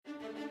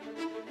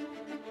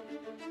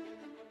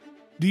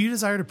Do you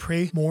desire to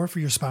pray more for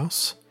your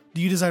spouse?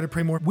 Do you desire to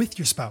pray more with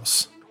your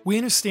spouse? We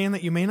understand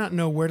that you may not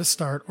know where to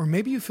start, or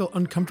maybe you feel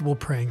uncomfortable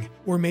praying,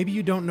 or maybe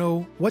you don't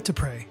know what to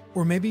pray,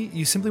 or maybe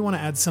you simply want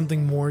to add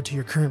something more to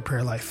your current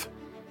prayer life.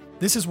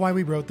 This is why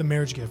we wrote The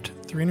Marriage Gift,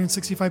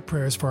 365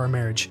 Prayers for Our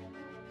Marriage.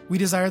 We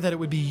desire that it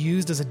would be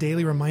used as a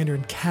daily reminder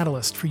and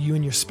catalyst for you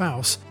and your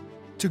spouse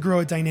to grow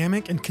a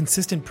dynamic and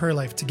consistent prayer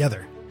life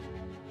together.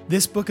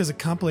 This book is a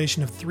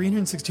compilation of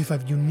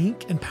 365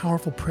 unique and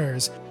powerful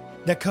prayers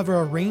that cover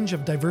a range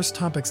of diverse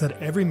topics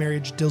that every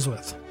marriage deals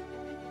with.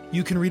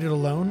 You can read it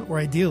alone, or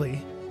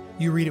ideally,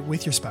 you read it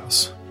with your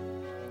spouse.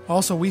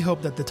 Also, we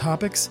hope that the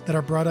topics that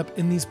are brought up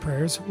in these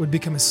prayers would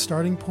become a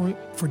starting point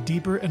for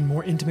deeper and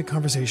more intimate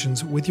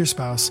conversations with your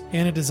spouse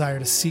and a desire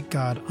to seek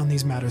God on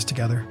these matters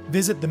together.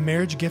 Visit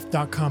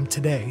themarriagegift.com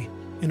today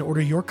and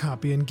order your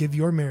copy and give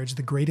your marriage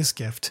the greatest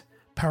gift,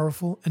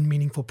 powerful and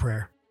meaningful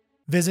prayer.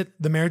 Visit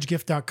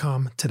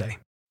themarriagegift.com today.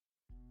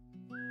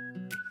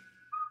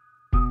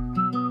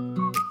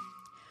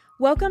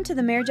 Welcome to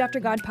the Marriage After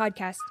God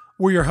podcast.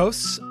 We're your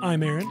hosts.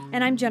 I'm Aaron.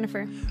 And I'm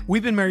Jennifer.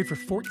 We've been married for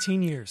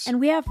 14 years. And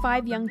we have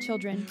 5 young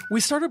children.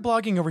 We started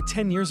blogging over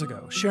 10 years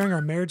ago, sharing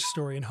our marriage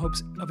story in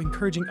hopes of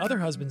encouraging other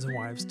husbands and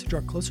wives to draw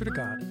closer to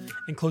God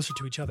and closer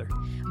to each other.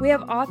 We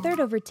have authored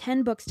over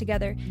 10 books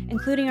together,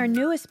 including our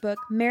newest book,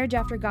 Marriage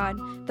After God,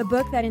 the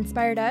book that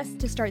inspired us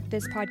to start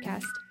this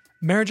podcast.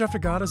 Marriage After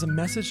God is a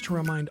message to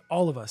remind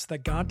all of us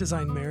that God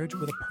designed marriage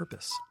with a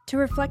purpose. To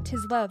reflect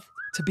His love.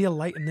 To be a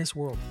light in this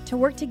world. To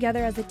work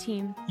together as a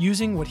team.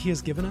 Using what He has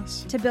given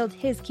us. To build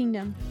His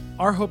kingdom.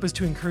 Our hope is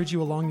to encourage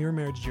you along your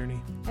marriage journey.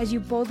 As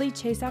you boldly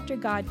chase after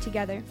God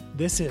together.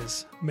 This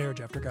is Marriage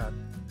After God.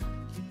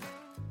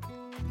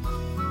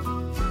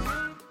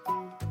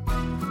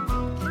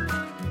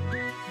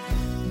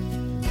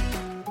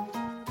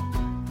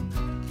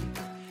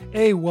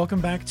 Hey,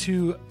 welcome back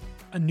to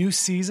a new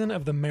season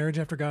of the Marriage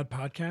After God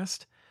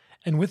podcast.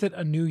 And with it,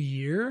 a new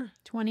year.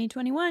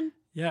 2021.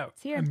 Yeah,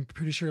 it's here. I'm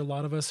pretty sure a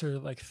lot of us are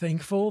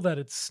thankful that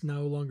it's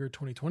no longer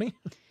 2020.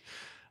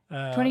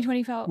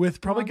 2020 felt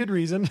with probably long. Good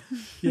reason.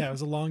 Yeah, it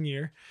was a long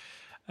year.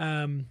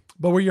 But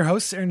we're your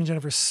hosts, Aaron and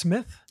Jennifer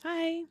Smith.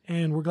 Hi.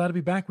 And we're glad to be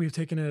back. We've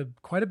taken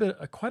quite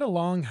a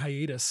long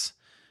hiatus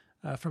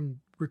from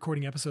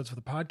recording episodes for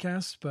the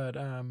podcast. But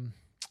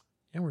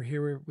we're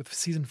here with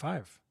season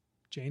 5,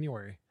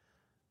 January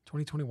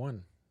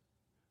 2021.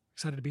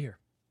 Excited to be here.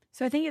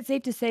 So I think it's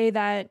safe to say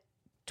that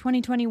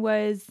 2020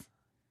 was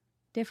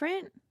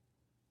different?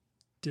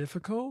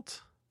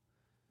 Difficult?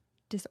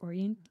 I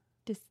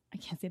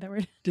can't say that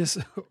word.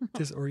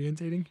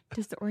 Disorientating?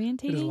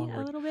 Disorientating a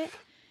little bit.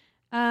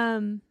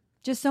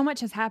 Just so much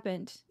has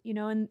happened,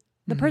 and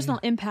the personal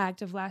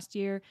impact of last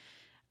year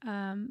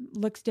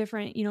looks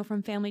different,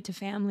 from family to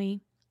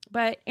family.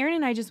 But Aaron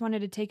and I just wanted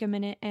to take a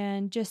minute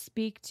and just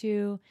speak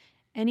to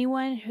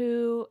anyone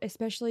who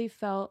especially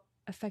felt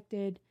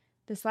affected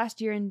this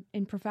last year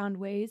in profound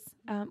ways,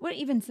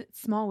 even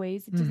small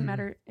ways. It doesn't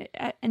matter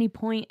at any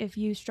point if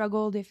you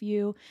struggled, if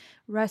you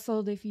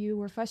wrestled, if you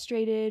were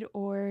frustrated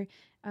or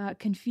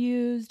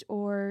confused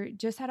or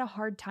just had a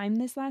hard time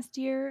this last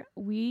year.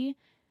 We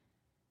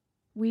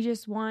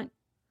just want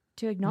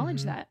to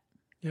acknowledge that.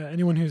 Yeah,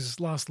 anyone who's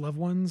lost loved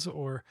ones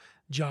or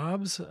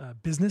jobs,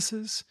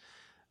 businesses,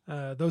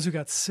 those who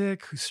got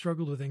sick, who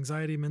struggled with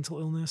anxiety, mental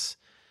illness.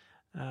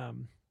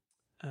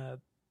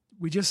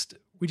 We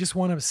just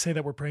want to say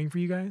that we're praying for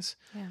you guys.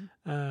 Yeah.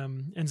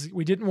 And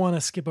we didn't want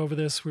to skip over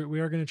this. We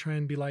are going to try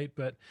and be light,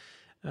 but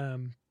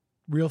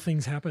real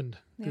things happened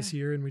this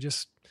year, and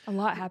a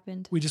lot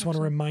happened. We just want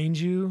to remind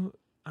you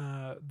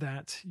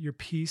that your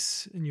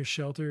peace and your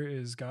shelter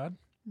is God.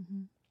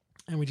 Mm-hmm.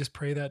 And we just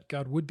pray that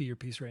God would be your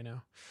peace right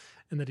now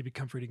and that He'd be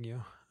comforting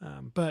you.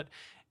 But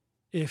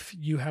if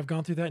you have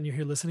gone through that and you're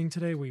here listening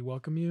today, we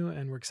welcome you,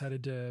 and we're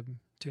excited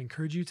to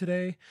encourage you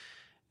today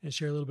and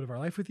share a little bit of our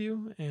life with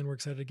you. And we're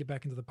excited to get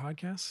back into the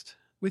podcast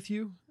with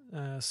you. We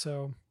just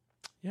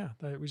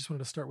wanted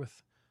to start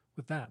with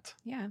that.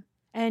 Yeah.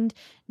 And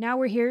now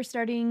we're here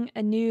starting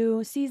a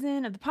new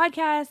season of the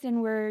podcast,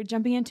 and we're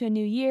jumping into a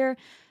new year.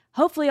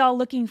 Hopefully all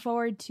looking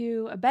forward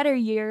to a better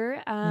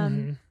year.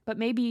 But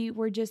maybe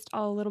we're just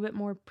all a little bit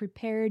more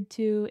prepared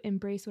to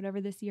embrace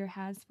whatever this year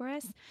has for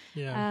us.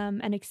 Yeah.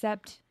 And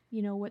accept,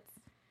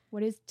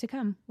 what is to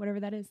come, whatever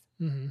that is.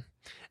 Mm-hmm.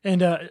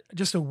 And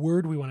just a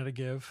word we wanted to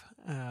give,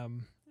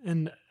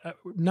 and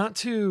not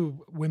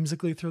to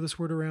whimsically throw this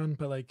word around,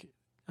 but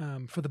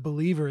for the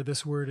believer,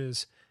 this word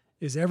is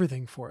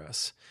everything for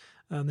us.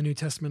 The New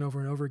Testament over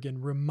and over again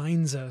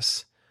reminds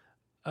us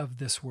of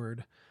this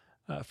word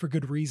for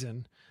good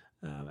reason.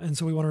 And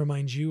so we want to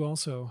remind you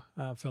also,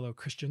 fellow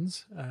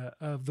Christians,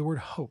 of the word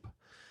hope.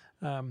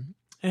 And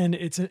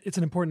it's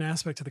an important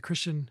aspect of the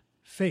Christian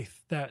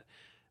faith that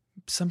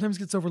sometimes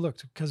gets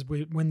overlooked, because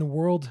when the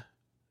world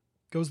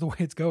goes the way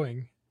it's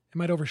going, it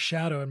might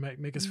overshadow and might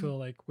make us feel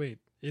like, wait,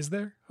 is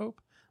there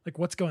hope?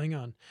 What's going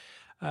on?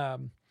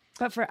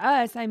 But for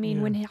us,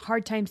 when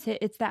hard times hit,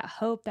 it's that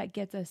hope that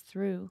gets us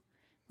through,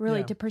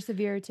 really, to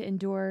persevere, to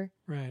endure.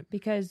 Right.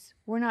 Because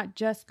we're not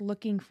just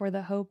looking for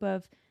the hope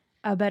of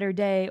a better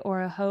day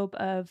or a hope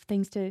of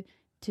things to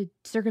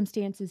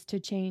circumstances to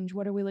change?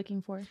 What are we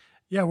looking for?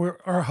 Yeah,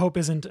 our hope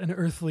isn't an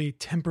earthly,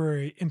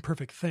 temporary,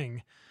 imperfect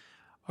thing.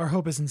 Our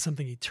hope is in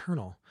something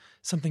eternal,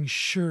 something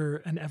sure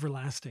and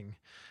everlasting.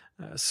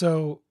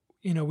 Our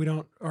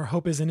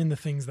hope isn't in the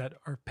things that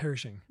are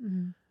perishing.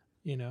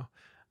 Mm-hmm.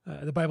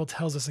 The Bible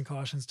tells us in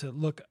Colossians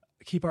to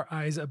keep our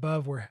eyes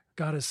above where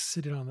God is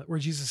sitting where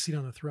Jesus is seated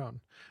on the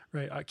throne,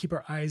 right? Keep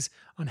our eyes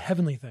on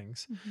heavenly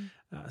things.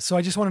 Mm-hmm. So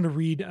I just wanted to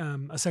read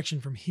a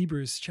section from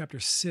Hebrews chapter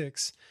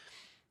 6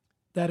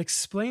 that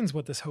explains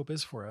what this hope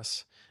is for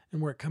us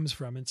and where it comes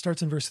from. It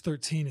starts in verse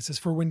 13. It says,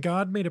 "For when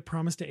God made a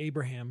promise to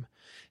Abraham,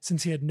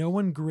 since he had no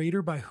one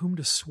greater by whom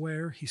to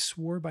swear, he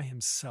swore by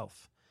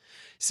himself,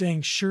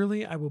 saying,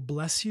 'Surely I will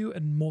bless you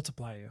and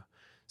multiply you.'"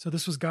 So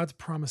this was God's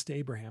promise to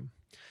Abraham.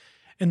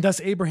 "And thus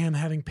Abraham,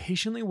 having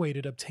patiently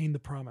waited, obtained the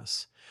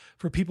promise.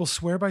 For people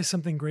swear by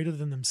something greater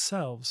than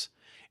themselves,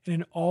 and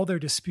in all their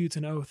disputes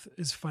an oath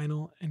is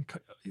final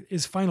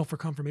for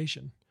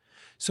confirmation.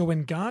 So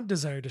when God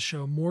desired to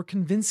show more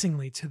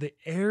convincingly to the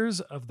heirs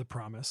of the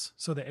promise,"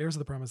 so the heirs of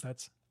the promise,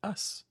 that's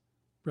us,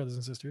 brothers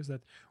and sisters,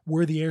 that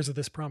we're the heirs of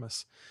this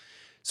promise.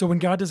 "So when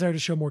God desired to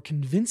show more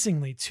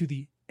convincingly to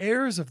the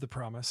heirs of the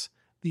promise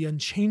the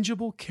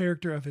unchangeable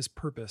character of his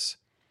purpose,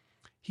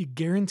 he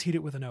guaranteed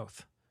it with an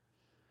oath,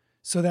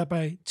 so that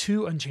by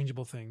two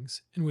unchangeable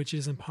things, in which it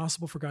is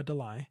impossible for God to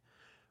lie,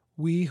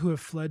 we who have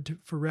fled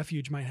for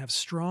refuge might have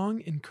strong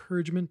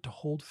encouragement to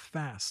hold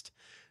fast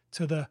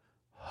to the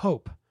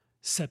hope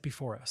set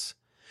before us.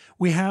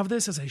 We have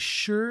this as a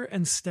sure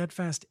and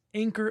steadfast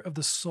anchor of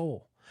the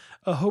soul,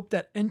 a hope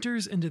that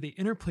enters into the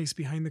inner place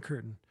behind the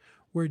curtain,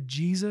 where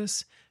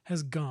Jesus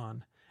has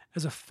gone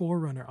as a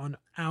forerunner on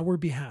our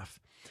behalf,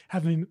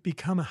 having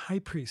become a high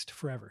priest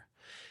forever."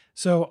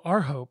 So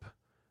our hope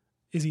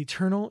is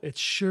eternal, it's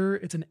sure,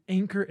 it's an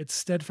anchor, it's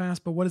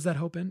steadfast. But what is that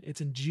hope in?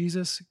 It's in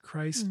Jesus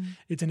Christ.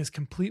 It's in his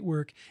complete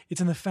work. It's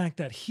in the fact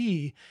that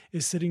he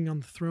is sitting on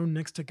the throne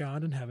next to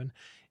God in heaven,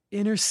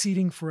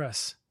 interceding for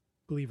us,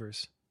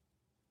 believers.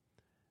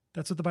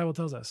 That's what the Bible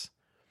tells us.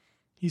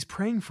 He's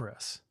praying for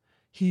us.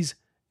 He's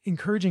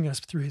encouraging us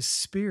through his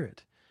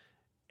Spirit.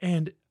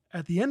 And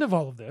at the end of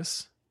all of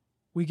this,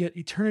 we get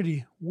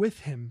eternity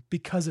with him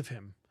because of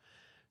him.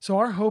 So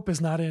our hope is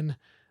not in,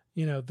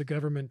 the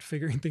government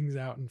figuring things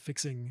out and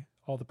fixing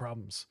all the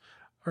problems.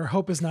 Our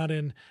hope is not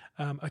in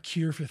a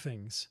cure for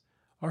things.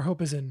 Our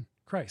hope is in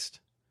Christ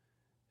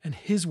and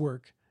his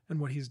work and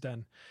what he's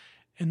done.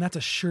 And that's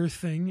a sure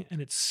thing,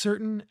 and it's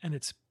certain, and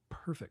it's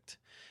perfect.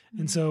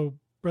 Mm-hmm. And so,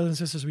 brothers and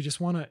sisters, we just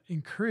want to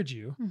encourage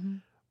you,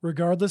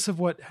 regardless of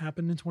what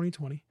happened in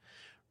 2020,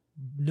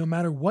 no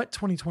matter what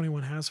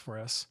 2021 has for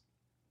us,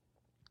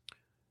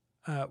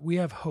 we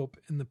have hope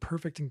in the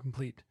perfect and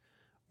complete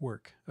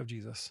work of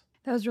Jesus.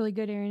 That was really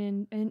good,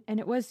 Aaron. And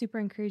it was super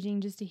encouraging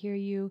just to hear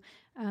you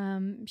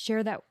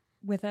share that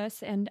with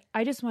us. And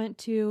I just want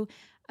to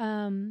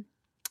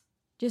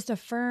just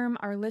affirm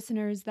our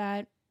listeners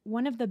that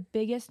one of the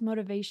biggest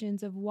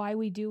motivations of why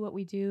we do what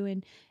we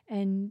do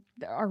and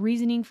our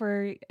reasoning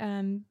for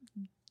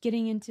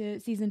getting into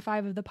season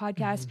 5 of the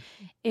podcast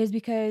is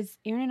because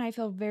Aaron and I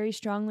feel very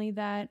strongly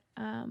that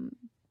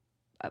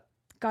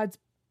God's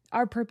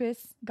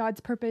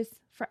purpose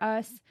for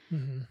us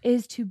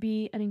is to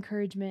be an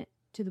encouragement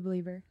to the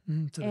believer,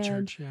 to the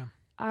church. Yeah.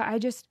 I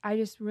just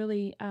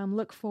really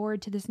look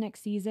forward to this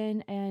next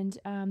season and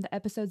the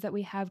episodes that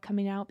we have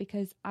coming out,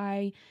 because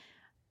I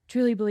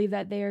truly believe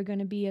that they are going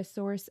to be a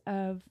source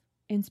of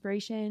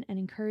inspiration and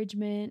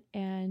encouragement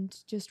and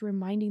just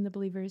reminding the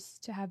believers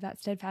to have that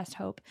steadfast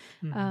hope,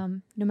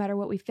 no matter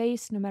what we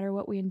face, no matter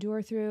what we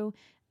endure through.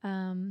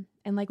 And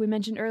like we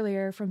mentioned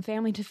earlier, from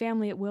family to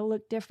family, it will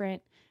look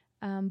different.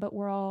 But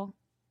we're all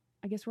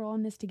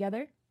in this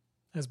together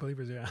as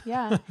believers. Yeah.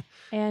 Yeah.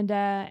 And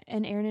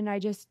Aaron and I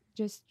just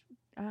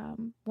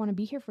want to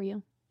be here for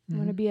you. I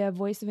want to be a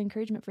voice of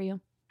encouragement for you.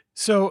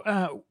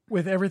 So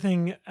with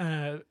everything,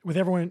 with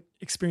everyone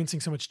experiencing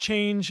so much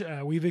change,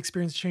 we've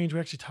experienced change. We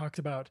actually talked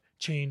about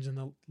change in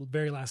the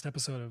very last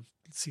episode of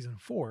season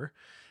 4,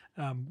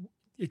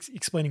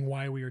 explaining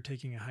why we are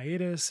taking a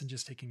hiatus and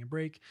just taking a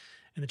break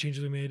and the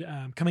changes we made.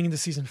 Coming into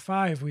season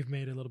 5, we've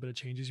made a little bit of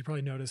changes. You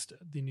probably noticed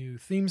the new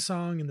theme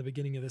song in the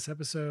beginning of this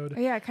episode. Oh,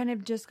 yeah, it kind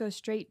of just goes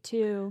straight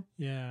to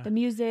the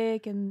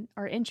music and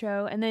our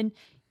intro. And then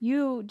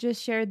you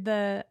just shared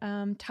the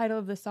title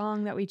of the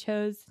song that we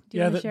chose. Do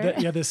you want to share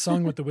it? This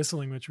song with the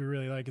whistling, which we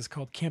really like, is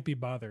called "Can't Be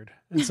Bothered."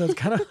 And so it's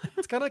kind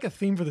of like a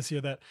theme for this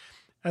year that,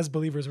 as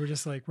believers, we're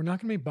just like, we're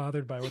not going to be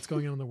bothered by what's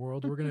going on in the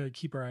world. We're going to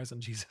keep our eyes on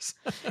Jesus.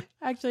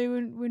 Actually,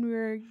 when we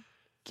were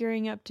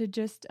gearing up to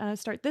just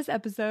start this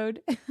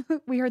episode,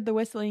 we heard the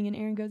whistling, and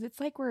Aaron goes,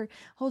 "It's like we're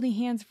holding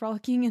hands,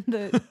 frolicking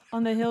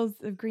on the hills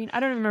of green." I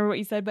don't remember what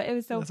you said, but it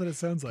was that's what it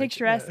sounds like.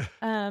 Picturesque.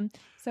 Yeah.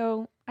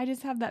 So I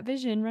just have that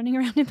vision running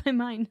around in my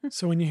mind.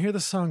 So when you hear the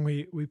song,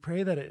 we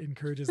pray that it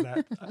encourages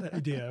that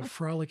idea of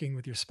frolicking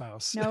with your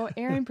spouse. No,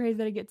 Aaron prays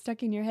that it gets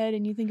stuck in your head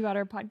and you think about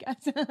our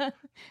podcast.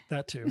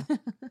 That too.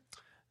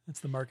 That's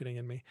the marketing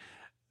in me.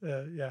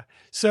 Yeah.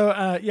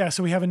 So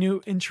we have a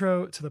new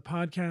intro to the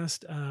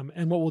podcast.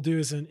 And what we'll do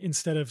is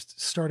instead of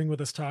starting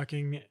with us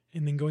talking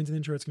and then going to the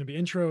intro, it's going to be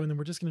intro. And then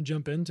we're just going to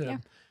jump into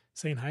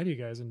saying hi to you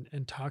guys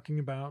and talking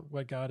about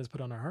what God has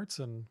put on our hearts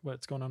and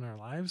what's going on in our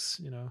lives,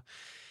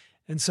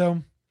 And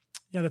so,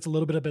 that's a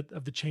little bit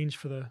of the change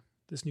for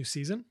this new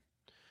season.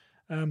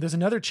 There's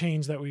another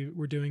change that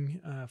we're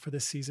doing for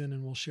this season,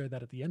 and we'll share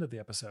that at the end of the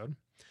episode.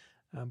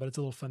 But it's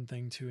a little fun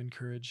thing to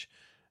encourage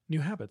new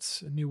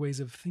habits and new ways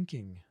of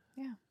thinking.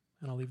 Yeah.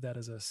 And I'll leave that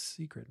as a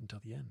secret until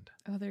the end.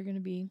 Oh, they're going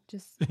to be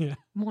just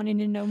wanting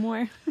to know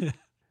more.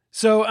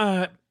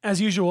 So, as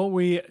usual,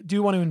 we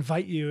do want to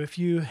invite you, if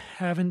you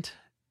haven't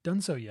done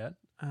so yet,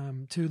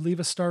 to leave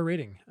a star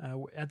rating.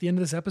 At the end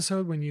of this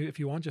episode, if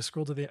you want, just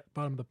scroll to the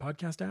bottom of the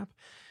podcast app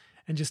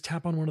and just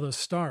tap on one of those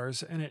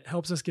stars. And it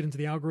helps us get into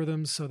the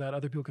algorithms so that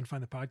other people can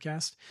find the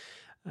podcast.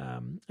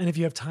 And if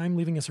you have time,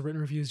 leaving us a written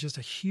review is just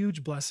a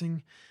huge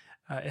blessing.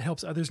 It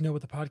helps others know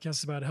what the podcast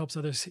is about. It helps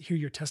others hear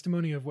your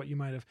testimony of what you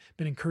might have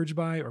been encouraged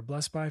by or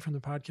blessed by from the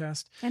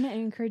podcast. And it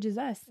encourages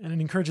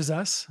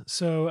us.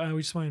 So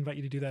we just want to invite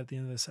you to do that at the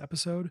end of this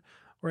episode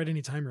or at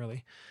any time,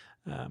 really,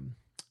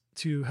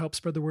 to help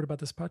spread the word about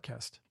this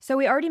podcast. So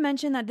we already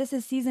mentioned that this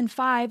is season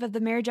 5 of the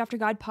Marriage After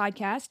God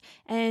podcast.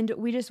 And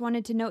we just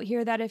wanted to note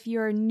here that if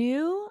you're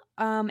new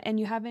and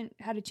you haven't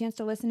had a chance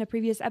to listen to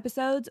previous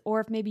episodes, or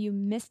if maybe you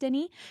missed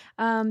any,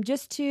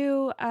 just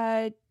to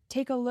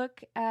take a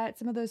look at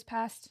some of those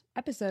past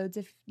episodes.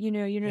 If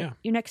your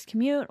next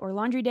commute or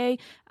laundry day,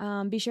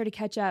 be sure to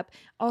catch up.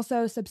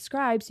 Also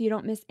subscribe so you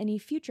don't miss any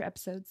future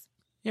episodes.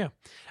 Yeah.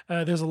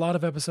 There's a lot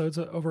of episodes,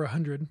 over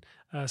 100.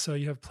 So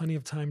you have plenty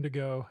of time to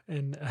go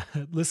and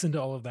listen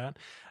to all of that.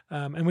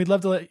 And we'd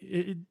love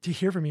to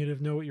hear from you,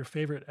 to know what your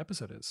favorite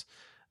episode is.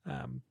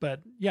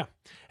 But yeah.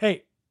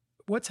 Hey,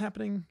 what's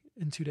happening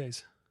in 2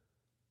 days?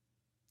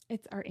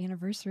 It's our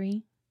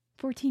anniversary.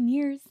 14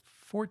 years.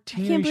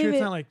 14. Are you sure it's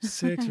not like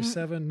 6 or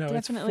 7? No,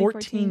 Definitely it's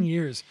 14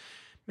 years.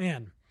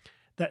 Man,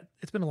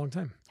 it's been a long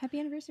time. Happy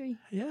anniversary.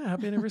 Yeah,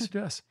 happy anniversary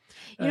to us.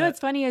 What's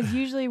funny is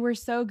usually we're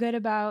so good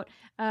about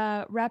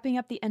wrapping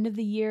up the end of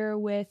the year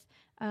with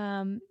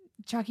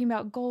talking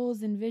about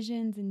goals and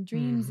visions and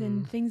dreams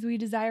and things we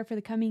desire for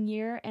the coming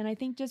year. And I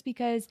think just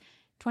because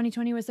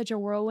 2020 was such a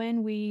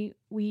whirlwind, we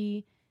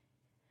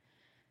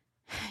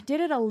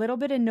did it a little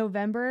bit in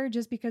November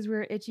just because we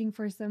were itching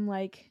for some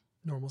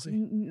normalcy.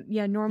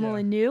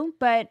 And new,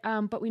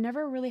 but we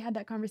never really had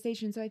that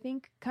conversation. So I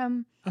think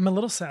I'm a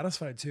little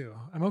satisfied too.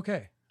 I'm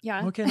okay. Yeah.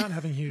 I'm okay not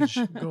having huge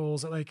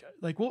goals.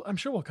 I'm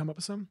sure we'll come up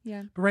with some.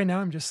 Yeah. But right now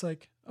I'm just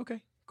like,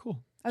 okay, cool.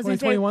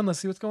 2021, let's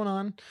see what's going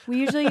on. We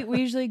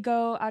usually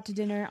go out to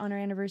dinner on our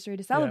anniversary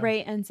to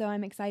celebrate. And so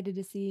I'm excited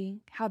to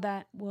see how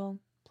that will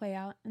play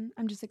out. And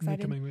I'm just excited. In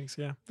the coming weeks.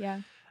 Yeah.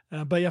 Yeah.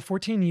 But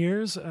 14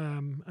 years.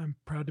 I'm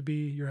proud to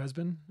be your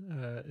husband.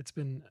 It's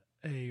been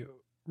a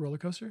roller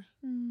coaster.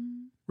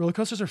 Roller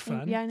coasters are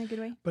fun. Yeah, in a good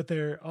way. But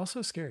they're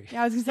also scary.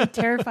 Yeah, I was going to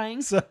say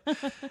terrifying. So,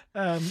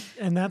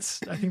 and I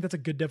think that's a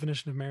good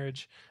definition of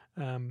marriage.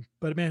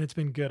 But man, it's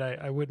been good.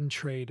 I wouldn't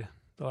trade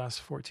the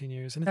last 14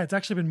 years. And it's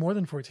actually been more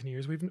than 14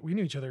 years. We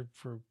knew each other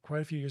for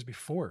quite a few years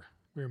before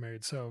we were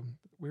married. So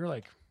we were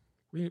like,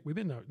 we've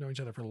been knowing each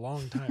other for a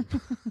long time.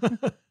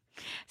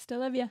 Still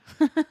love you.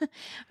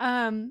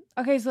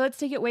 Okay, so let's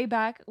take it way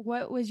back.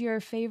 What was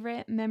your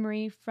favorite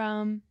memory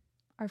from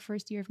our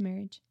first year of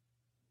marriage?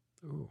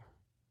 Ooh,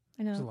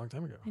 I know. It was a long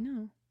time ago. I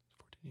know.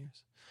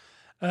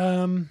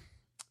 14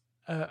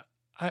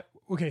 years.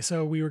 Okay,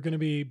 so we were going to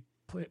be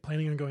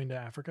planning on going to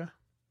Africa.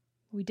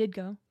 We did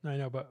go. I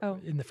know, but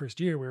in the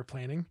first year we were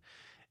planning,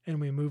 and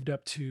we moved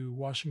up to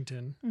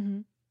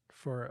Washington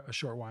for a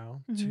short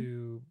while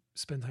to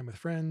spend time with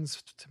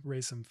friends, to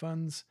raise some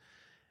funds.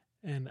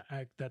 And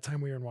at that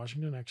time we were in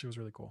Washington, actually was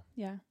really cool.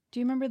 Yeah.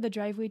 Do you remember the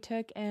drive we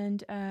took?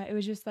 And it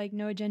was just like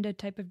no agenda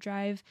type of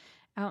drive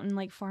out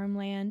in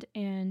farmland,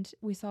 and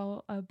we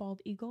saw a bald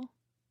eagle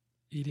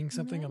eating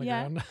something on the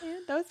ground. Yeah,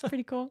 that was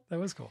pretty cool. That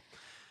was cool.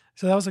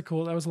 So that was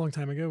a long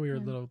time ago. We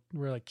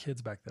were like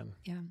kids back then.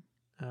 Yeah.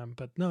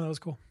 But no, that was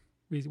cool.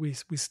 We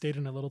stayed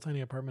in a little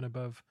tiny apartment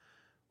above.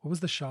 What was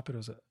the shop? It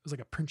was like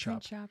a print shop.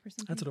 Print shop or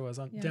something. That's what it was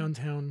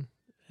downtown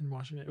in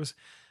Washington. It was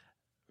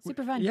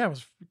super fun. Yeah, it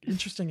was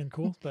interesting and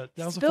cool. But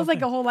that feels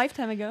like a whole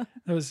lifetime ago.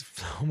 That was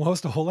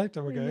almost a whole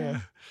lifetime ago.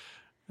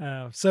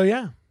 Yeah.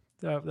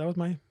 That was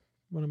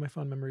one of my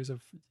fond memories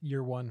of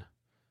year one.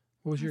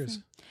 What was yours?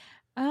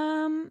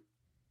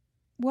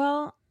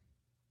 Well,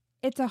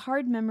 it's a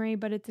hard memory,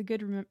 but it's a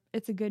good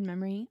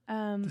memory.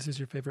 This is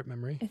your favorite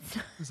memory?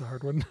 It's a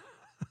hard one.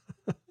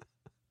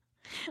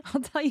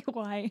 I'll tell you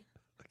why.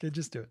 Okay,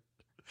 just do it.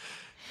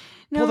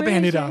 Pull the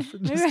Band-Aid off.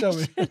 Just tell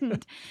me.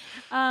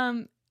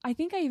 I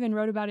think I even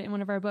wrote about it in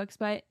one of our books,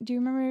 but do you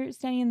remember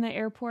standing in the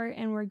airport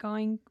and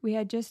we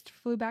had just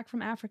flew back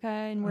from Africa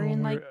and we're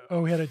in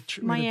we had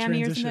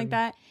Miami or something like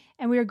that.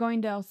 And we were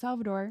going to El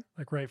Salvador.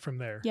 Like right from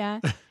there. Yeah.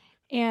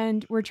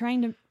 And we're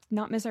trying to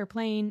not miss our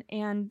plane.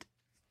 And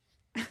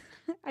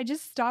I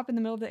just stopped in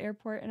the middle of the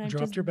airport and I'm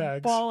dropped just your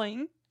bags.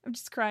 bawling. I'm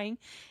just crying.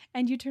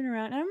 And you turn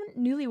around, and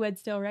I'm newlywed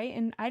still, right?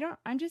 And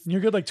I'm just...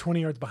 You're good like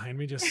 20 yards behind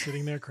me, just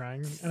sitting there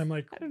crying. And I'm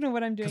like... I don't know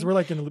what I'm doing. Because we're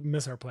like going to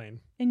miss our plane.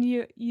 And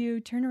you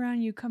turn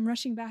around, you come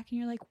rushing back, and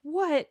you're like,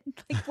 what?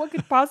 Like, what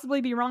could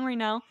possibly be wrong right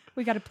now?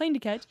 We got a plane to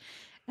catch.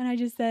 And I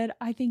just said,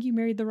 I think you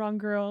married the wrong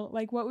girl.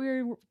 Like, what we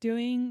were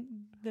doing,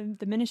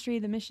 the ministry,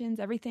 the missions,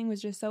 everything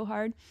was just so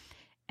hard.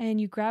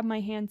 And you grabbed my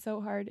hand so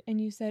hard, and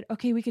you said,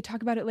 okay, we could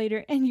talk about it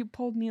later. And you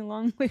pulled me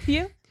along with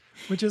you.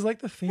 Which is like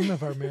the theme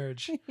of our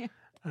marriage.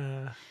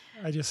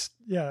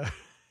 Yeah.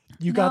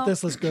 You got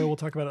this. Let's go. We'll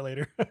talk about it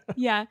later.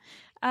 Yeah.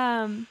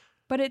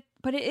 But it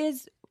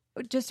is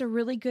just a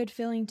really good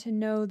feeling to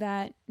know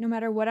that no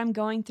matter what I'm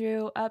going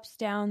through, ups,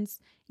 downs,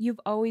 you've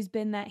always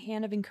been that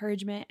hand of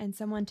encouragement and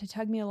someone to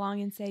tug me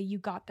along and say, you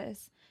got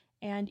this.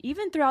 And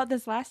even throughout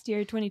this last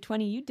year,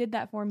 2020, you did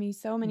that for me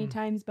so many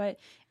times. But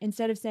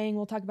instead of saying,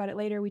 we'll talk about it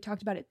later, we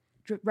talked about it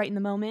right in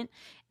the moment.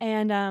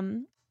 And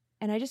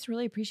I just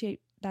really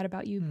appreciate that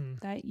about you,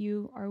 that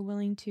you are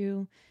willing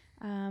to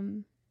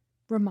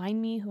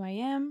remind me who I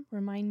am,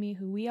 remind me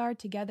who we are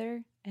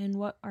together and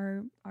what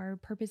our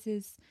purpose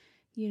is,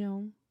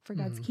 for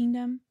God's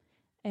kingdom.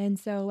 And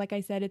so, like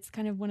I said, it's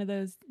kind of one of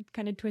those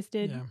kind of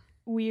twisted,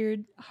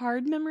 weird,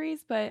 hard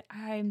memories, but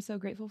I'm so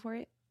grateful for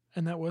it.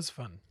 And that was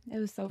fun. It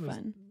was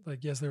fun.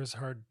 Like, yes, there was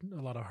a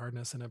lot of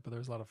hardness in it, but there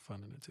was a lot of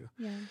fun in it too.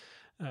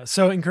 Yeah.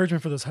 So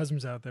encouragement for those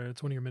husbands out there.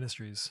 It's one of your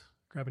ministries.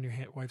 Grabbing your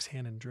wife's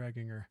hand and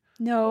dragging her.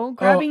 No,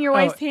 grabbing your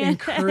wife's hand,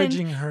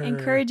 encouraging her,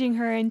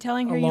 and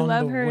telling her you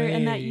love her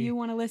and that you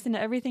want to listen to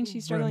everything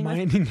she's struggling with.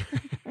 Reminding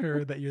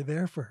her that you're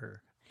there for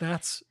her.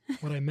 That's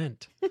what I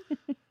meant.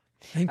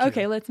 Thank you.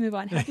 Okay, let's move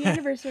on. Happy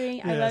anniversary!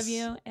 Yes. I love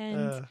you,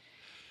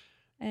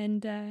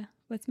 and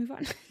let's move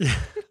on.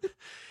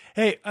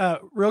 Hey,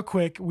 real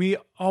quick, we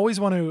always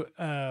want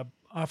to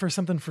offer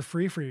something for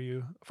free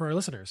for our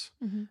listeners.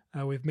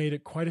 We've made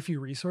it quite a few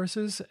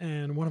resources,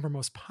 and one of our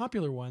most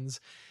popular ones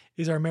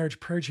is our Marriage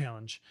Prayer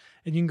Challenge.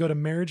 And you can go to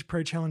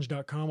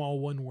marriageprayerchallenge.com, all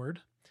one word,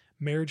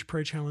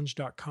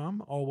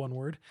 marriageprayerchallenge.com, all one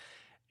word.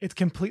 It's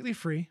completely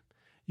free.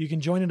 You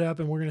can join it up,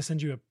 and we're going to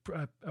send you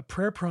a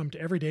prayer prompt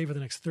every day for the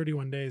next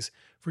 31 days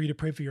for you to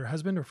pray for your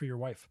husband or for your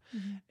wife.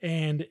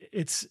 And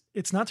it's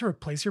not to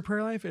replace your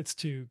prayer life. It's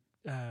to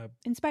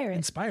inspire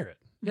it.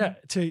 Yeah.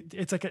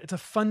 It's a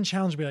fun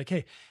challenge to be like,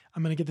 hey,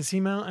 I'm going to get this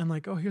email and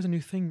like, oh, here's a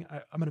new thing.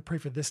 I'm going to pray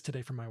for this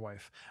today for my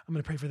wife. I'm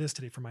going to pray for this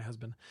today for my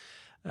husband.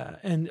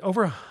 And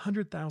over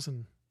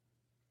 100,000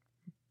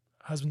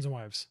 husbands and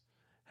wives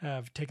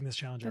have taken this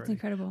challenge already. That's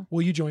incredible.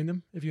 Will you join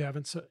them if you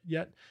haven't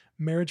yet?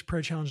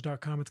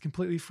 marriageprayerchallenge.com. It's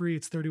completely free.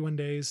 It's 31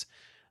 days.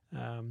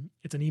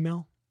 It's an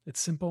email. It's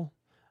simple.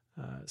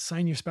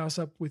 Sign your spouse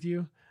up with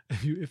you.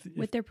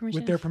 With their permission.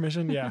 With their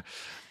permission, yeah.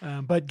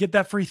 But get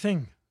that free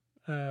thing.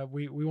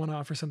 We want to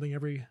offer something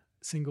every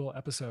single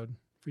episode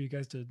for you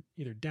guys to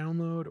either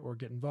download or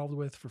get involved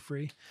with for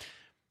free.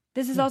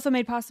 This is also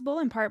made possible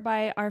in part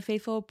by our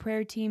faithful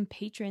prayer team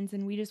patrons,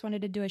 and we just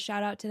wanted to do a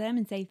shout out to them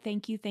and say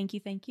thank you, thank you,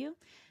 thank you.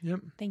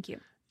 Yep. Thank you.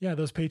 Yeah,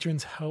 those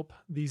patrons help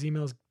these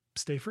emails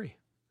stay free.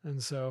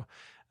 And so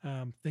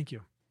thank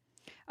you.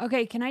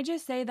 Okay, can I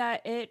just say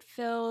that it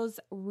feels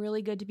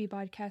really good to be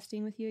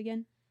podcasting with you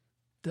again?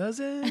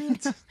 Does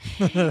it?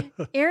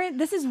 Aaron,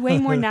 this is way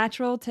more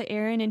natural to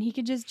Aaron, and he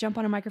could just jump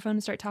on a microphone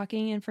and start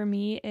talking. And for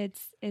me,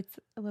 it's a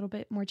little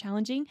bit more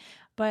challenging,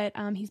 but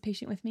he's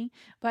patient with me.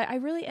 But I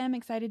really am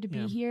excited to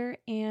be here.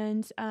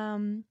 And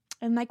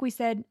like we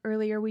said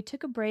earlier, we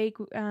took a break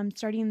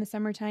starting in the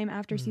summertime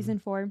after season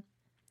 4,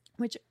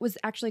 which was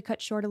actually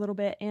cut short a little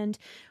bit. And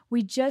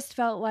we just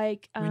felt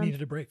like we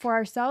needed a break for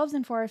ourselves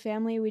and for our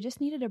family. We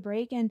just needed a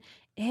break, and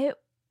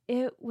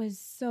it was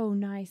so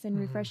nice and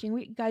refreshing.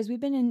 We've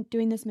been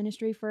doing this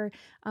ministry for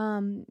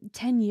 10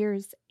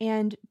 years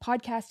and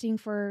podcasting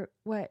for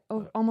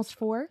almost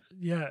 4.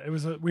 Yeah, it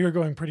was. We were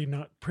going pretty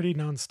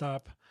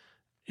nonstop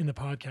in the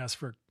podcast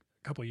for a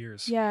couple of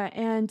years. Yeah,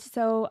 and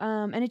so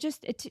and it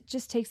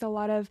just takes a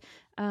lot of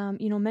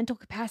mental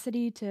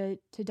capacity to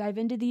dive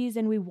into these,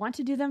 and we want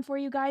to do them for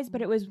you guys.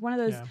 But it was one of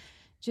those. Yeah.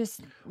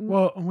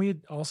 And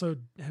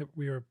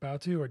we were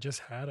about to, or just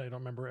had, I don't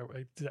remember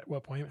at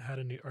what point, had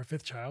our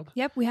 5th child.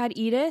 Yep, we had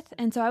Edith,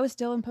 and so I was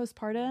still in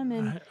postpartum,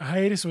 and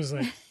hiatus was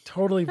like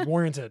totally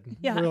warranted.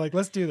 Yeah. We were like,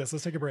 let's do this,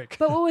 let's take a break.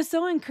 But what was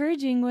so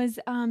encouraging was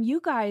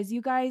you guys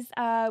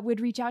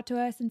would reach out to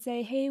us and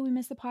say, hey, we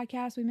missed the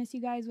podcast, we miss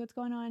you guys, what's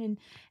going on?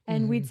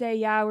 And we'd say,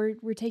 yeah,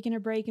 we're taking a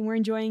break and we're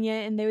enjoying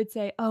it, and they would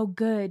say, oh,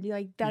 good,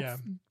 like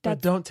that's but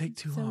don't take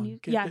too long.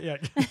 Yeah.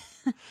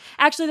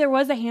 Actually, there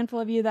was a handful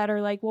of you that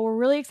are like, well, we're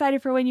really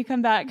excited for when you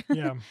come back.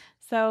 Yeah.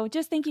 So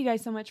just thank you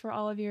guys so much for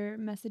all of your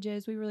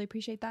messages. We really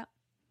appreciate that.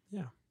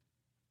 Yeah.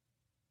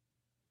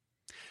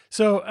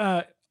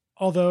 So,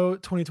 although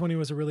 2020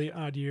 was a really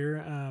odd year,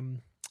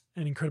 and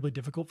incredibly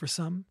difficult for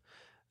some,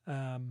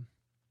 and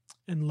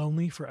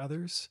lonely for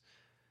others,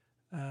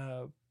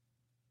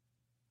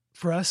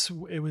 for us,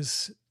 it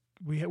was,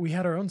 we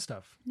had our own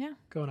stuff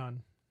going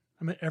on.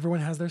 I mean, everyone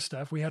has their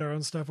stuff. We had our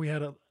own stuff. We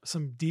had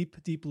some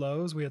deep, deep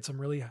lows. We had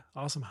some really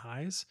awesome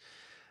highs.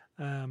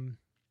 I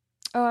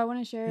want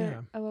to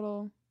share a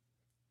little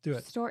Do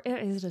it. story.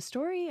 Is it a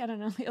story? I don't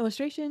know.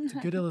 Illustration? It's a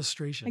good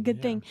illustration. A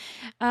good thing.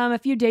 A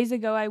few days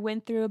ago, I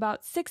went through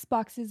about 6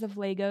 boxes of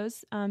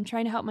Legos,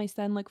 trying to help my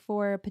son look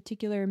for a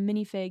particular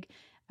minifig.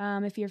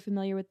 If you're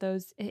familiar with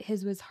those,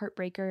 his was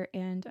Heartbreaker,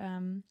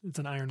 and it's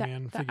an Iron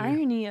Man figure.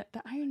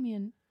 The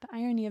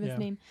irony of his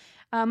name.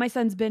 My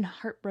son's been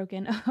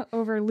heartbroken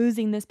over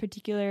losing this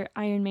particular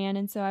Iron Man,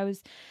 and so I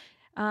was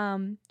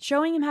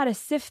showing him how to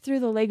sift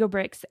through the Lego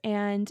bricks,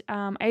 and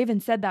I even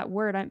said that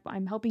word.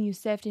 I'm helping you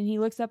sift, and he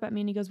looks up at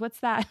me and he goes, "What's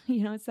that?"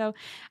 So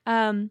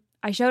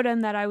I showed him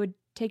that I would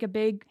take a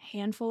big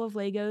handful of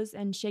Legos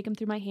and shake them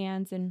through my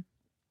hands, and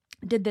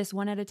did this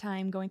one at a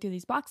time, going through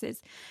these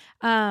boxes.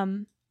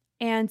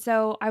 And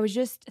so I was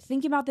just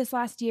thinking about this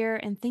last year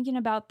and thinking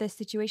about this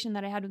situation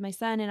that I had with my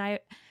son. And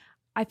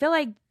I feel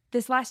like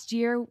this last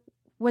year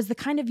was the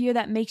kind of year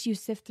that makes you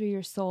sift through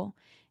your soul.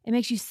 It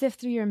makes you sift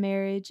through your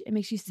marriage. It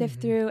makes you sift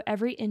through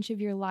every inch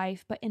of your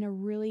life, but in a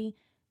really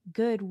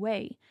good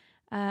way.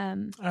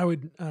 I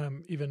would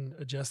even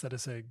adjust that to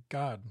say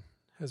God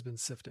has been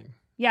sifting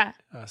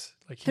us.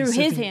 Like through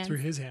his hands. Through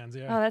his hands,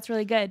 yeah. Oh, that's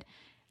really good.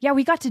 Yeah,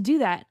 we got to do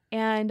that.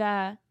 And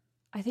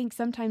I think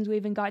sometimes we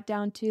even got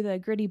down to the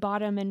gritty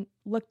bottom and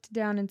looked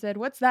down and said,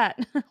 "What's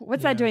that?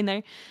 What's that doing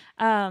there?"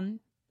 And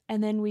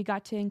then we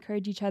got to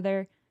encourage each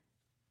other,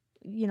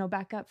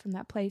 back up from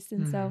that place.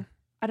 And so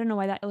I don't know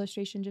why that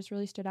illustration just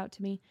really stood out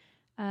to me.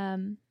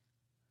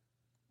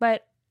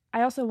 But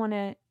I also want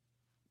to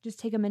just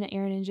take a minute,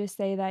 Aaron, and just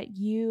say that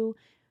you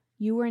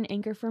were an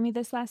anchor for me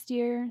this last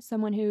year,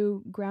 someone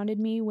who grounded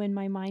me when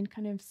my mind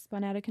kind of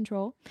spun out of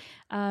control,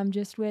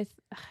 just with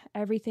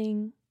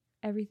everything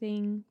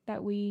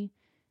that we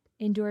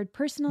endured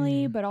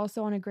personally, but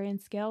also on a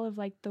grand scale of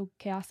like the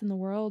chaos in the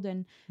world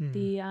and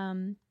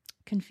the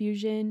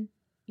confusion,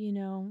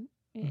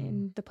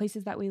 in the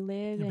places that we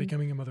live. And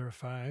becoming a mother of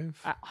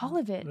 5. All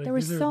of it. Like, there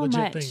was so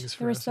much.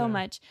 There was so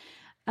much.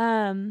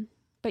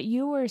 But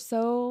you were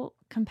so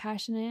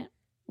compassionate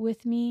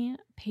with me,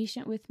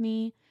 patient with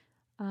me,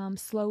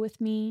 slow with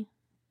me.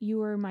 You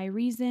were my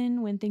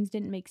reason when things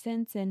didn't make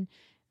sense, and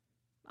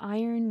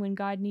iron when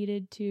God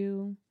needed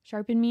to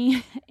sharpen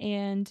me.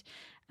 And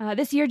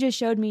this year just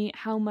showed me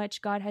how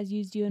much God has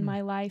used you in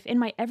my life, in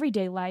my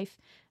everyday life,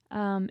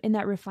 in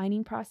that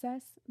refining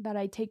process that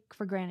I take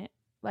for granted.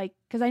 Like,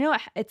 because I know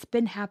it's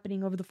been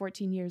happening over the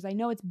 14 years. I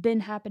know it's been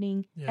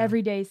happening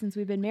every day since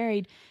we've been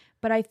married.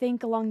 But I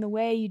think along the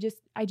way,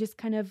 I just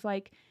kind of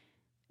like,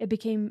 I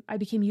became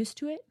used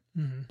to it.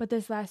 But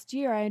this last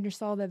year, I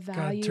undersaw the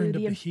value, God turned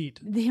up the heat,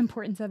 the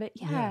importance of it.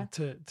 Yeah.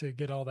 To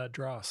get all that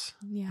dross,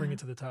 bring it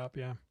to the top.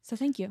 Yeah. So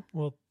thank you.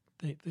 Well,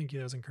 thank you.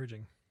 That was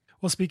encouraging.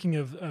 Well, speaking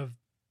of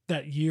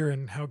that year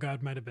and how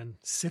God might have been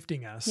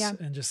sifting us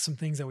and just some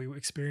things that we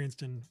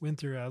experienced and went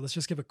through, let's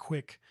just give a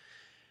quick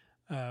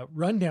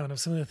rundown of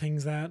some of the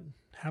things that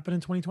happened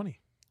in 2020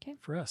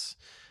 for us.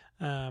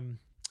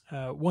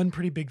 One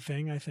pretty big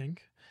thing, I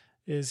think,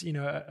 is,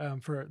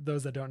 for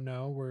those that don't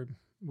know,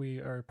 we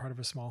are part of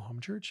a small home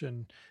church,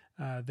 and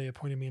they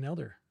appointed me an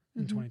elder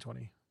in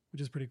 2020,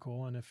 which is pretty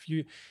cool. And if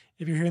you're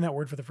hearing that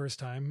word for the first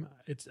time,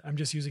 I'm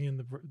just using it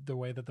in the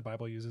way that the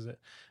Bible uses it.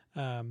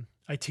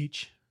 I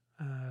teach,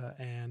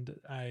 and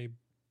I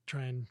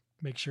try and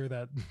make sure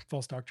that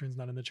false doctrine is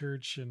not in the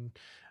church, and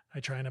I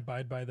try and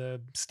abide by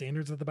the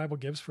standards that the Bible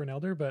gives for an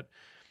elder. But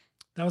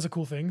that was a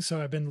cool thing. So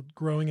I've been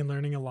growing and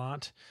learning a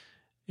lot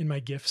in my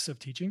gifts of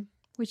teaching.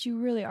 Which you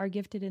really are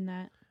gifted in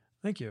that.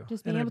 Thank you.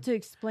 Just being able to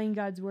explain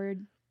God's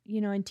word,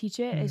 and teach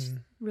it is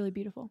really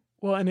beautiful.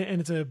 Well, and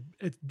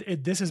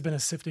this has been a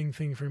sifting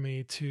thing for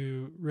me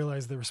to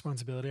realize the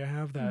responsibility I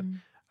have, that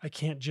I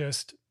can't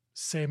just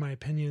say my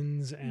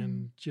opinions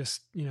and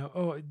just, I'm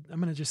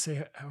going to just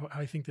say how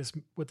I think I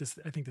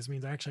think this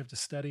means. I actually have to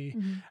study.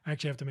 I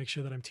actually have to make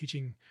sure that I'm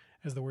teaching,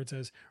 as the word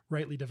says,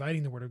 rightly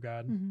dividing the word of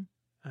God.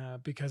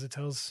 Because it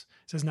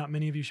says not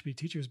many of you should be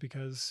teachers,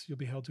 because you'll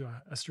be held to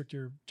a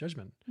stricter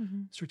judgment,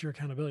 stricter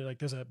accountability. Like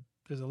there's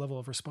a level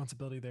of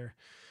responsibility there,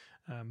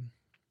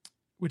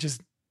 which is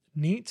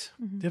neat,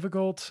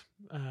 difficult,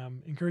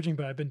 encouraging,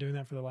 but I've been doing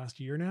that for the last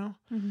year now.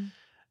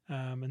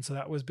 And so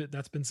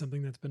that's been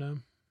something that's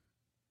been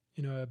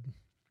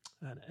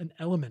an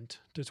element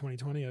to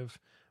 2020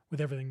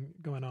 with everything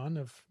going on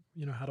of,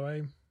 how do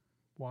I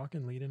walk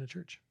and lead in a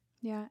church?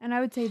 Yeah. And I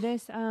would say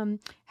this,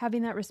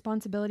 having that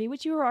responsibility,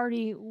 which you were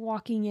already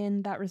walking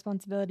in that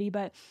responsibility,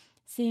 but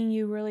seeing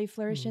you really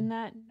flourish in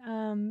that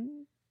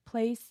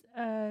place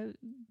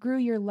grew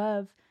your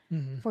love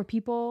for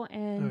people.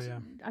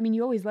 And I mean,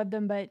 you always loved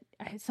them, but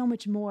so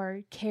much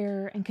more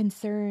care and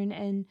concern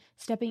and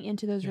stepping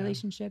into those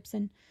relationships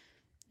and,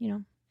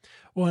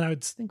 Well, and I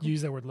would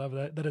use that word love.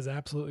 That is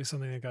absolutely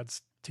something that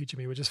God's teaching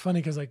me, which is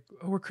funny because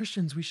we're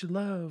Christians, we should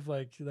love.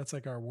 Like that's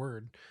like our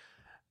word.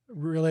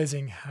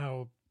 Realizing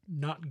how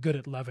not good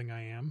at loving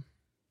I am.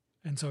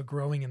 And so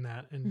growing in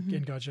that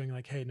and God showing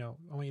like, hey, no,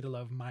 I want you to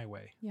love my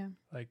way. Yeah.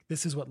 Like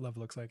this is what love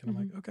looks like. And I'm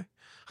like, okay.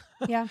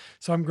 Yeah.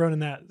 So I'm growing in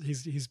that.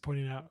 He's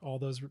pointing out all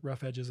those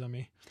rough edges on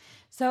me.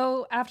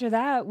 So after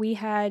that we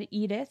had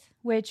Edith,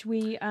 which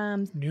we,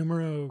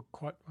 numero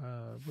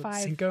 5.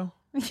 Cinco.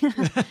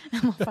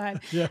 I'm all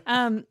 5.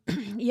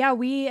 Yeah.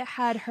 We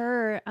had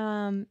her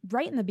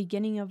right in the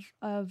beginning of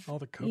All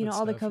the COVID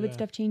all the stuff, COVID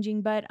stuff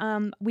changing. But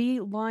we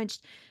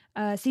launched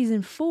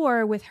season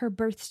 4 with her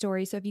birth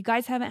story. So if you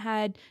guys haven't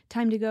had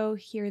time to go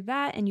hear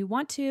that and you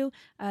want to,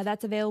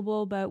 that's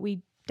available. But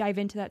we dive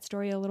into that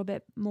story a little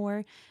bit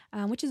more,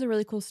 which is a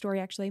really cool story,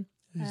 actually.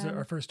 Is it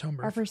our first home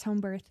birth? Our first home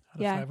birth.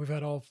 Out of 5. We've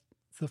had all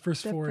the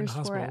first 4 in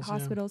hospitals. 4 at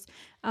hospitals.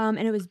 And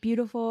it was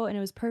beautiful and it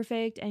was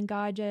perfect. And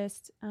God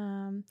just,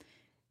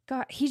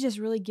 he just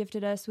really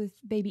gifted us with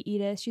baby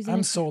Edith.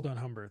 I'm sold on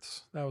home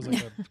births. That was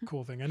like a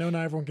cool thing. I know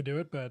not everyone could do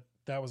it, but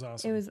that was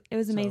awesome. It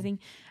was amazing.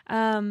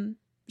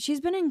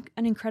 She's been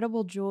an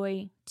incredible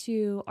joy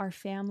to our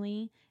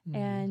family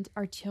and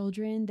our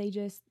children.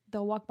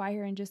 They'll walk by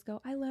her and just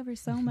go, I love her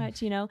so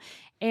much,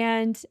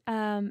 and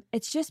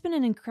it's just been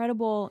an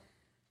incredible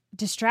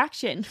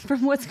distraction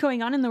from what's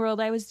going on in the world.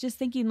 I was just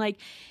thinking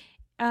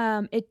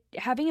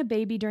having a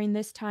baby during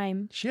this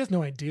time. She has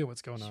no idea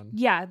what's going on.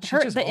 Yeah.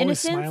 The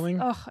innocence.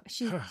 Smiling. Oh,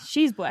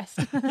 she's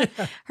blessed.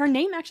 Her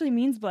name actually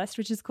means blessed,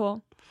 which is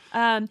cool.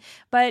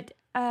 But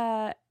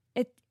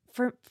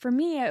for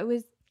me, it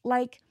was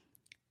like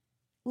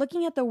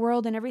looking at the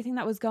world and everything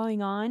that was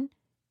going on,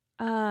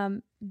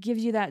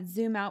 gives you that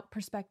zoom out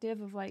perspective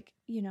of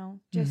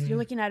you're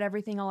looking at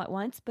everything all at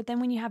once. But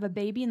then when you have a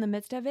baby in the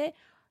midst of it,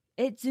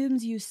 it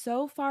zooms you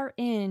so far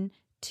in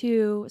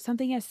to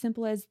something as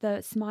simple as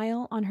the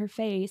smile on her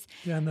face.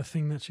 Yeah, and the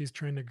thing that she's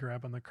trying to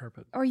grab on the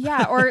carpet. Or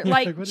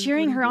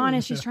cheering her on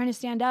as she's trying to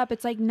stand up.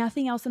 It's like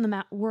nothing else in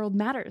the world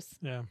matters.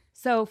 Yeah.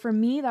 So for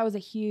me, that was a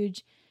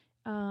huge,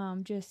 a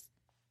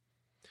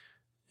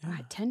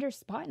tender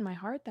spot in my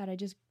heart that I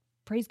just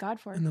praise God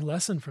for. And the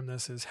lesson from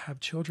this is have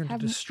children to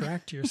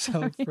distract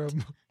yourself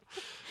from...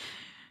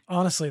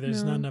 Honestly,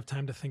 there's not enough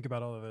time to think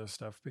about all of this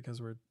stuff because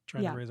we're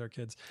trying to raise our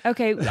kids.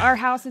 Okay. Our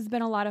house has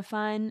been a lot of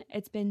fun.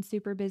 It's been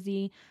super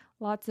busy.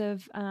 Lots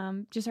of,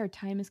 just our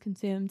time is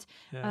consumed.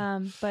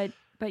 Yeah. But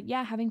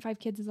yeah, having 5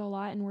 kids is a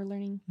lot and we're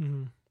learning.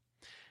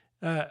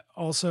 Mm-hmm.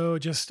 Also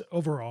just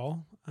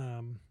overall,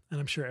 and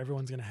I'm sure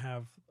everyone's going to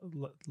have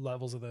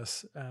levels of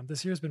this.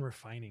 This year has been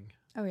refining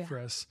for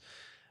us.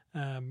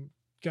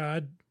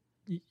 God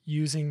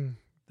using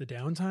the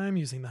downtime,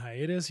 using the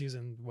hiatus,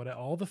 using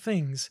all the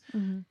things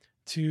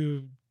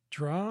to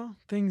draw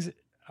things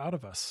out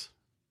of us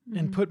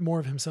and put more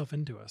of himself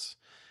into us.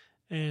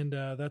 And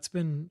that's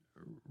been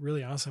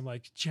really awesome,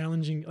 like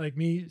challenging, like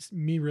me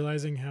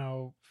realizing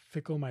how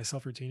fickle my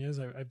self-routine is.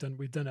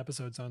 We've done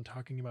episodes on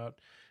talking about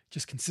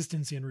just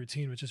consistency and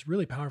routine, which is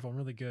really powerful and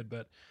really good.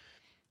 But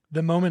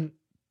the moment,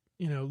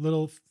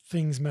 little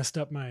things messed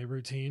up my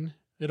routine,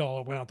 it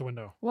all went out the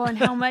window. Well, and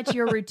how much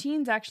your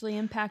routines actually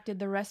impacted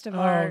the rest of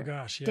our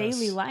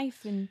daily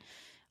life and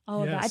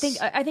all of that.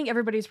 I think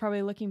everybody's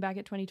probably looking back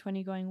at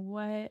 2020 going,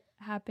 what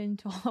happened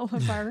to all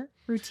of our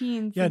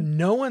routines? Yeah,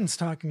 no one's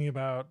talking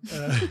about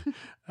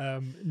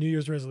New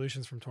Year's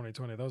resolutions from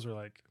 2020. Those are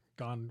like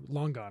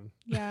long gone.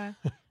 Yeah.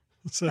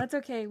 So that's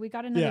okay. We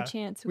got another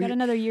chance. We got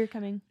another year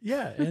coming.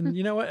 Yeah. And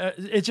you know what?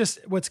 It's just,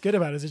 what's good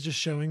about it is it's just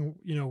showing,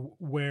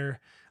 where,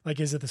 like,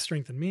 is it the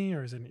strength in me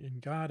or is it in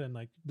God? And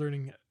like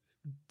learning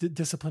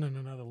discipline on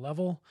another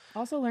level.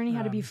 Also learning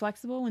how to be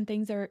flexible when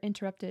things are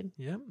interrupted.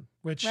 Yeah.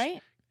 Which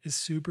is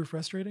super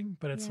frustrating,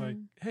 but it's like,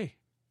 hey,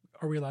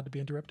 are we allowed to be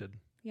interrupted?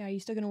 Yeah. Are you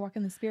still going to walk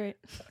in the Spirit?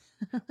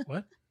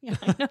 What? Yeah,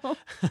 I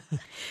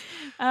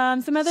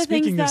know. Some other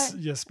things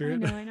that...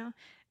 Spirit. I know.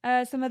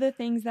 Some other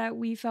things that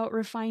we felt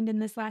refined in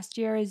this last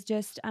year is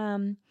just,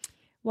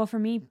 for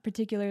me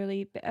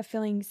particularly,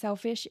 feeling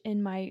selfish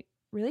in my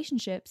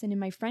relationships and in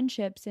my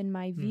friendships and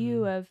my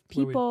view of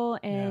people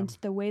and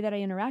the way that I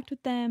interact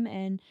with them,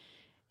 and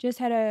just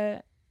had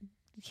a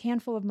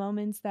handful of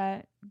moments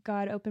that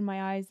God opened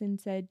my eyes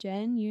and said,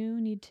 Jen, you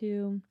need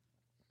to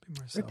be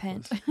more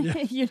repent.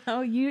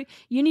 Yeah. you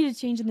need to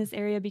change in this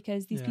area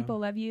because these people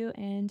love you,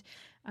 and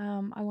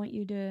I want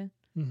you to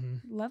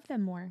love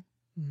them more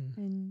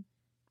and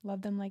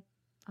love them like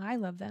I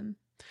love them.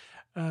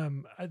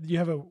 You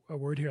have a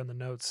word here on the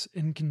notes,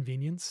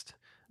 inconvenienced.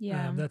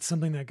 Yeah. That's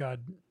something that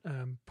God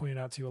pointed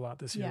out to you a lot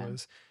this year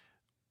was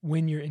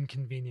when you're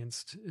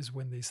inconvenienced is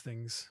when these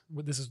things,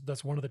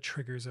 that's one of the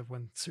triggers of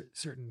when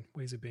certain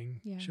ways of being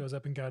shows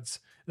up in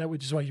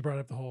which is why you brought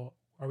up the whole,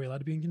 are we allowed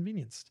to be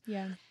inconvenienced?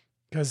 Yeah.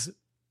 Because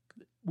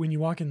when you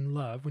walk in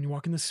love, when you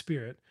walk in the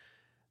Spirit,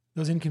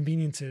 those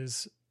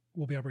inconveniences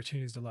will be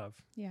opportunities to love.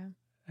 Yeah.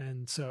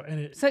 And so,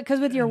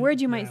 because with your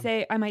word, I might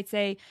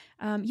say,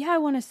 I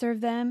want to serve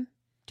them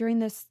during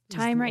this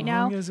time right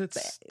now. As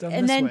it's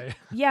done this way.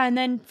 Yeah. And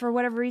then for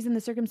whatever reason,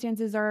 the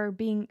circumstances are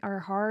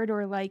hard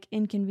or like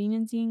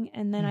inconveniencing.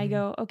 And then I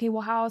go, okay,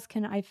 well, how else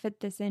can I fit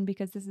this in?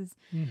 Because this is,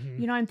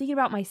 I'm thinking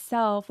about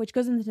myself, which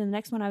goes into the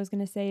next one I was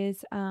going to say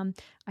is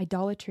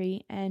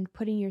idolatry, and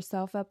putting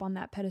yourself up on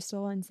that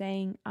pedestal and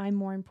saying, I'm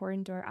more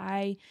important, or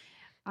I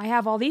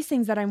have all these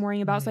things that I'm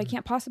worrying about, so I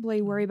can't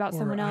possibly worry about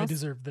someone else. I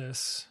deserve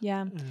this.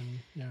 Yeah. And,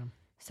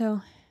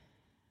 So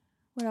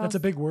what else? That's a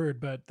big word,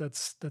 but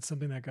that's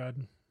something that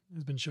God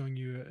has been showing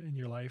you in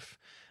your life.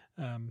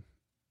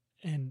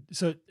 and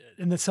so,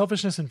 and the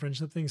selfishness and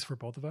friendship things for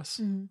both of us,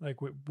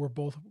 like we're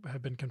both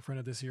have been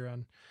confronted this year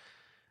on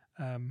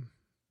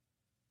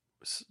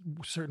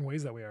certain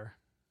ways that we are,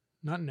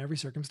 not in every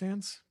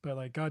circumstance, but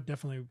like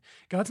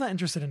God's not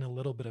interested in a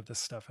little bit of this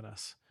stuff in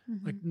us.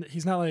 Like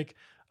he's not like,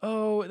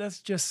 oh, that's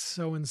just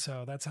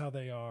so-and-so, that's how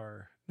they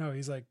are. No,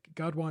 he's like,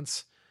 God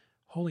wants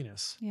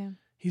holiness. Yeah.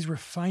 He's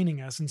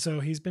refining us. And so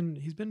he's been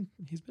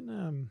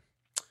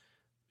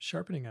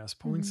sharpening us,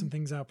 pulling some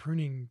things out,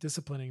 pruning,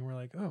 disciplining. And we're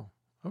like, oh,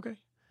 okay.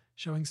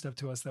 Showing stuff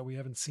to us that we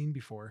haven't seen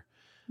before,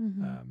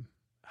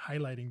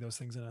 highlighting those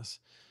things in us.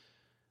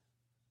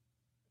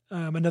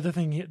 Another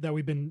thing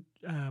that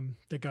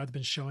that God's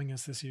been showing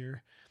us this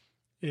year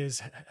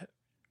is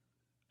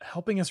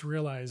helping us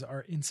realize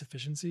our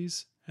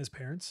insufficiencies as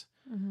parents.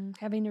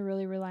 Having to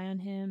really rely on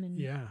him.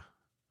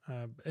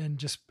 And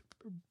just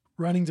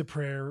running to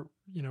prayer,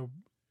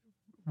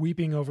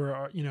 weeping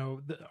over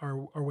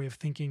our way of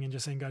thinking and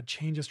just saying, God,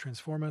 change us,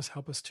 transform us,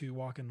 help us to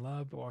walk in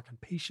love, walk in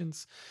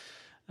patience.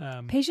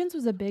 Patience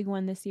was a big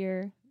one this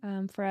year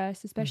for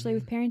us, especially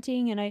with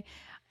parenting. And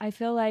I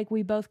feel like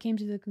we both came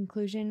to the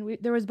conclusion.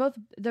 There was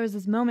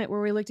this moment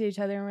where we looked at each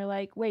other and we're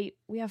like, wait,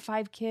 we have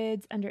 5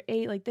 kids under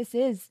 8. Like, this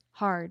is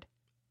hard.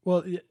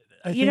 Well,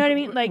 you know what I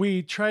mean? Like,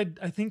 we tried,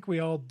 I think we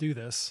all do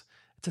this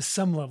to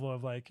some level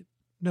of like,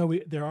 no,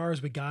 they're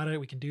ours. We got it.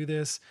 We can do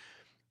this.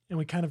 And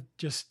we kind of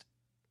just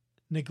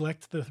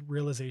neglect the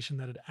realization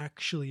that it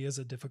actually is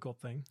a difficult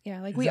thing.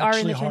 Yeah. Like we are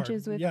in the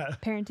trenches with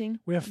parenting.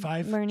 We have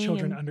 5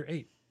 children under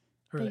 8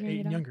 or 8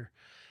 and younger.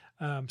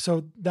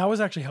 So that was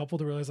actually helpful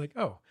to realize like,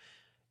 oh,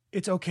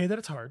 it's okay that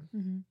it's hard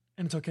and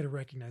it's okay to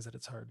recognize that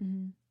it's hard.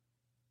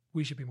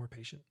 We should be more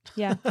patient.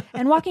 Yeah.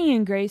 And walking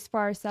in grace for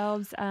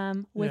ourselves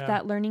with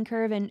that learning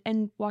curve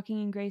and walking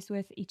in grace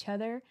with each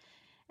other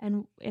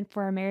and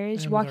for our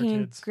marriage, and walking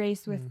in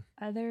grace with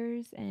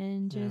others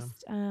and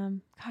just,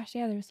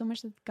 there's so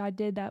much that God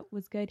did that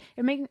was good.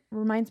 It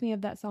reminds me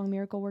of that song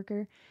Miracle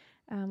Worker,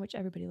 which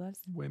everybody loves.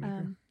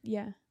 Waymaker.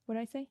 What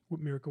did I say?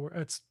 Miracle Worker.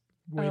 It's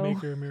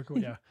Waymaker, Miracle.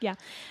 Yeah. Yeah.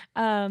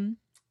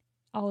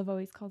 Olive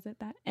always calls it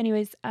that.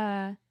 Anyways,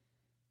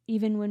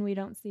 even when we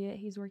don't see it,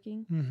 he's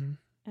working.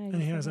 And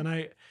he has,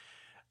 and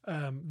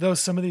though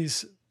some of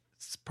these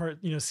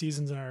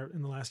seasons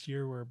in the last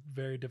year were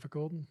very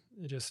difficult,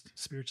 just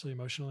spiritually,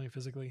 emotionally,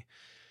 physically.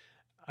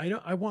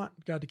 I want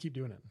God to keep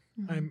doing it.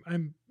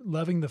 I'm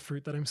loving the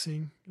fruit that I'm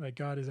seeing. Like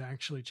God is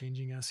actually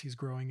changing us. He's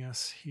growing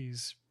us.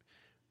 He's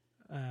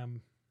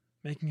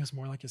making us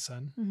more like His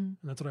Son, and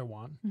that's what I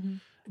want.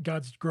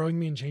 God's growing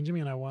me and changing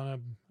me, and I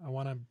want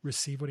to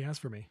receive what He has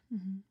for me.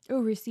 Oh,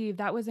 receive.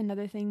 That was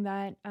another thing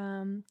that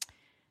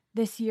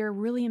this year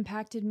really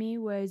impacted me,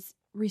 was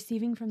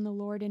receiving from the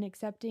Lord and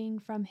accepting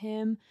from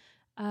Him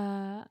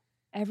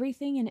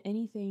everything and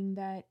anything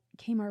that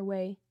came our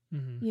way.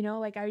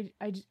 Like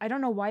I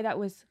don't know why that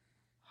was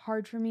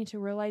hard for me to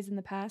realize in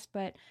the past,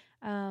 but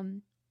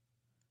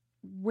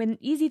when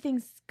easy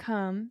things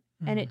come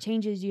and it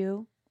changes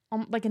you,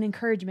 like an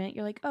encouragement,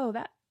 you're like, oh,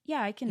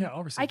 I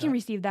can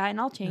receive that and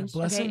I'll change.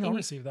 Blessing, I'll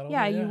receive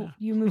that.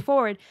 You move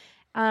forward.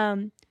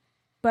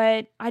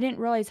 But I didn't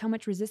realize how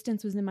much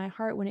resistance was in my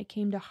heart when it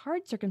came to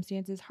hard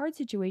circumstances, hard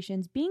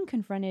situations, being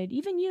confronted,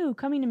 even you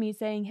coming to me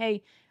saying,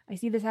 hey, I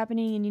see this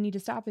happening and you need to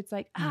stop. It's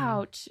like,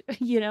 ouch,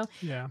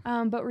 Yeah.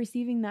 But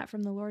receiving that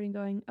from the Lord and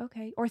going,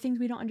 okay, or things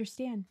we don't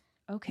understand.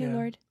 Okay,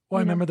 Lord. Well,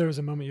 I remember there was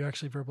a moment you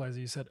actually verbalized it.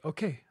 You said,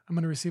 okay, I'm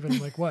going to receive it.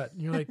 I'm like, what?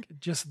 And you're like,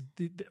 just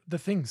the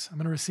things. I'm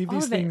going to receive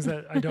these things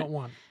that I don't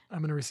want. I'm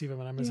going to receive them.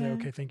 And I'm going to say,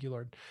 okay, thank you,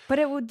 Lord. But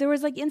there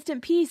was like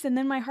instant peace. And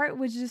then my heart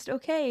was just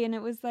okay. And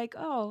it was like,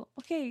 oh,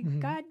 okay,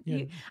 God,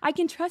 I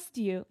can trust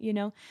you,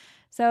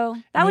 So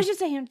that was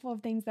just a handful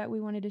of things that we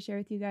wanted to share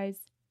with you guys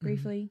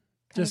briefly.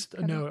 Just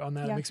a note on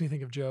that. It makes me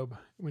think of Job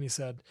when he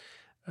said,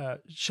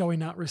 shall we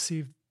not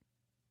receive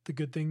the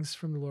good things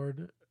from the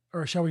Lord?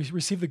 Or shall we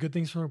receive the good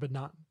things from the Lord, but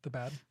not the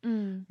bad?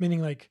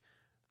 Meaning like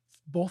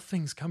both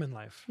things come in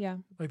life. Yeah.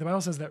 Like the Bible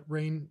says that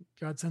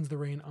God sends the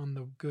rain on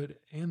the good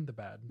and the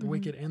bad, the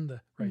wicked and the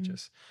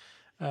righteous.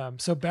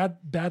 So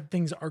bad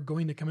things are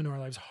going to come into our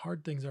lives.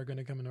 Hard things are going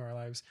to come into our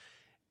lives.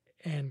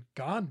 And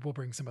God will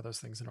bring some of those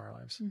things into our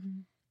lives.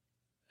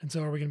 And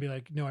so are we going to be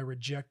like, no, I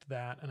reject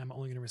that and I'm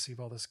only going to receive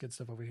all this good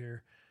stuff over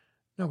here?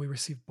 No, we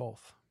receive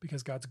both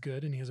because God's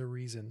good and He has a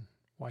reason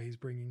why He's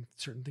bringing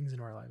certain things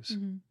into our lives,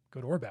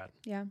 good or bad.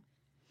 Yeah.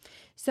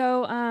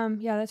 So,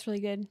 that's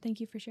really good. Thank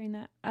you for sharing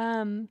that.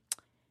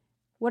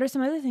 What are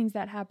some other things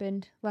that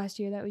happened last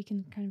year that we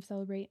can kind of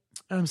celebrate?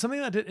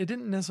 Something that it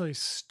didn't necessarily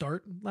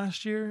start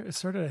last year. It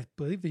started, I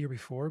believe, the year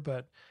before,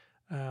 but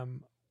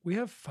we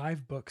have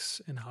 5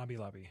 books in Hobby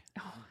Lobby.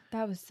 Oh,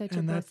 that was such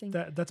a blessing.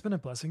 That's been a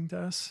blessing to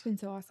us. It's been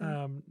so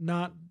awesome.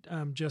 Not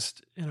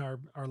just in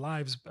our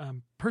lives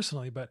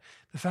personally, but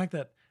the fact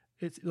that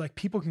it's like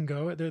people can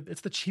go.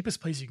 It's the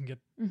cheapest place you can get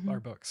our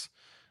books.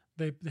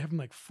 they have them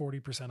like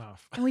 40%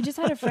 off. And we just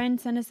had a friend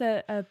send us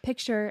a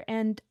picture,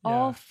 and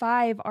all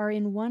 5 are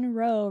in one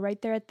row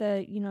right there at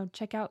the,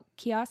 checkout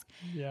kiosk.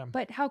 Yeah.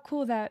 But how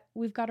cool that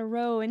we've got a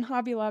row in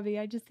Hobby Lobby.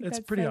 I just think It's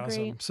that's pretty so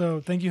awesome. great. So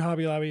thank you,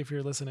 Hobby Lobby, if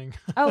you're listening.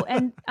 Oh,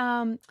 and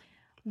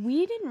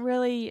we didn't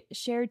really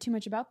share too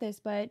much about this,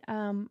 but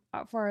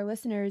for our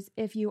listeners,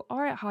 if you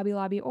are at Hobby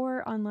Lobby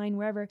or online,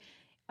 wherever,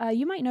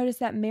 you might notice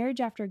that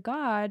Marriage After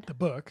God, the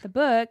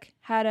book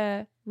had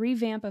a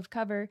revamp of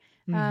cover.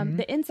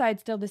 The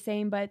inside's still the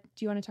same, but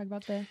do you want to talk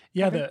about the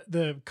cover?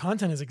 The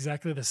content is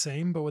exactly the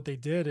same, but what they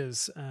did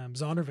is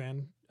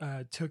Zondervan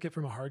took it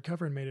from a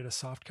hardcover and made it a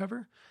soft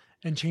cover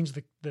and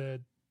changed the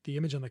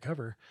image on the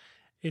cover.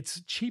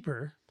 It's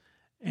cheaper.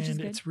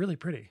 And it's really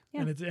pretty.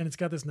 Yeah. And it's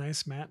got this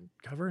nice matte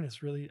cover, and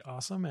it's really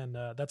awesome. And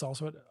that's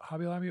also at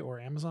Hobby Lobby or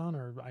Amazon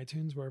or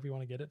iTunes, wherever you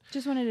want to get it.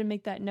 Just wanted to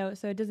make that note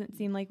so it doesn't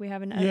seem like we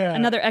have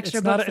another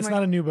extra book. It's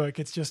not a new book.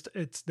 It's just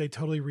they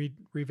totally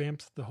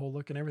revamped the whole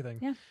look and everything.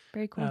 Yeah,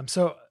 very cool.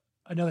 So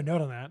another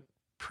note on that,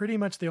 pretty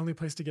much the only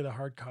place to get a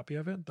hard copy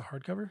of it, the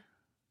hardcover,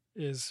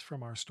 is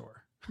from our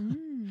store.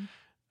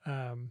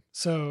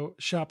 So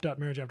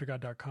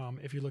shop.marriageaftergod.com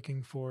if you're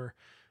looking for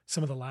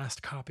some of the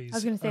last copies. I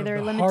was going to say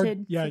they're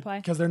limited supply.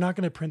 Because they're not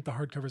going to print the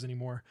hardcovers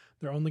anymore.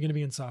 They're only going to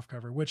be in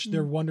softcover, which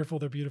they're wonderful,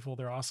 they're beautiful,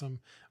 they're awesome.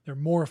 They're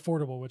more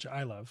affordable, which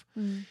I love.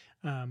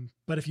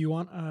 But if you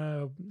want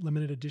a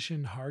limited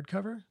edition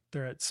hardcover,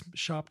 they're at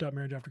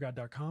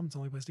shop.marriageaftergod.com. It's the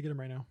only place to get them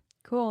right now.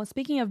 Cool.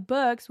 Speaking of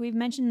books, we've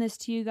mentioned this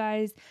to you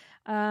guys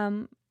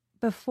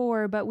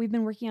before, but we've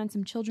been working on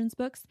some children's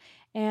books,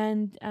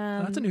 and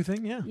that's a new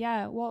thing. Yeah.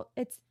 Yeah. Well,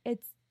 it's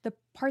the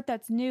part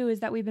that's new is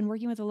that we've been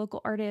working with a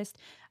local artist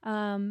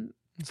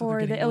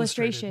for the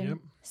illustration. Yep.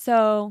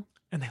 So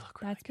and they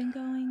look really that's been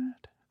going.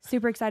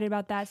 Super excited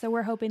about that. So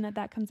we're hoping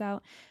that comes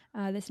out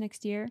this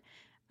next year.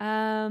 Do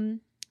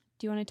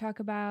you want to talk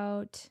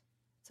about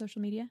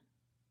social media?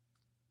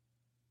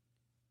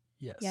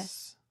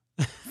 Yes.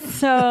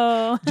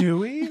 So do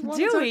we want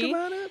to talk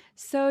about it?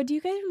 So do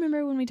you guys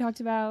remember when we talked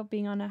about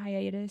being on a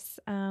hiatus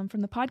from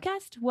the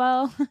podcast?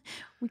 Well,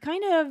 we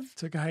kind of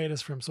took a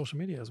hiatus from social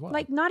media as well.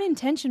 Like not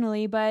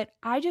intentionally, but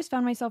I just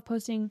found myself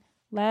posting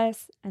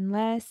less and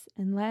less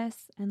and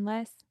less and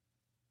less.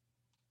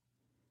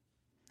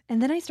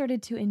 And then I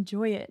started to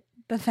enjoy it,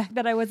 the fact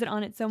that I wasn't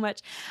on it so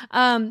much.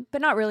 But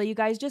not really, you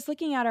guys. Just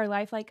looking at our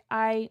life, like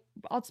I'll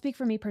speak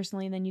for me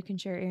personally, and then you can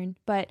share, Aaron.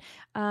 But,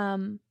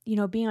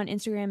 being on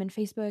Instagram and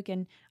Facebook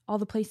and all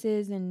the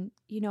places, and,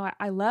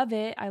 I love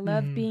it. I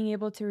love being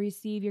able to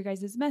receive your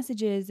guys'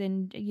 messages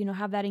and,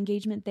 have that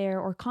engagement there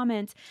or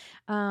comments,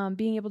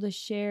 being able to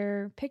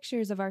share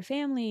pictures of our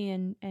family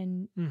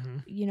and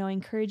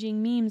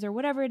encouraging memes or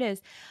whatever it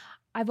is.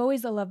 I've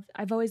always loved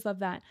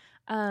that.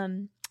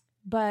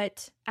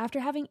 But after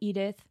having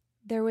Edith,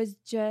 there was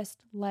just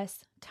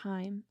less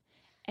time,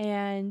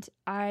 and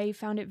I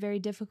found it very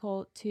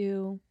difficult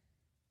to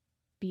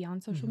be on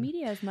social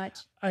media as much.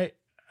 I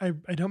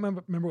don't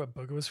remember what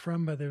book it was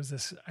from, but there was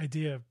this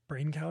idea of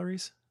brain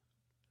calories.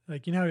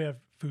 Like, you have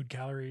food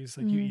calories,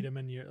 like you eat them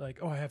and you're like,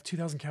 oh, I have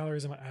 2,000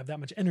 calories and I have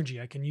that much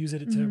energy. I can use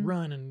it to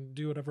run and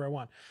do whatever I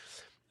want.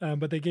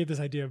 But they gave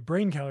this idea of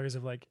brain calories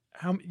of like,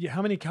 how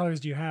many calories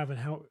do you have and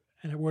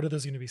what are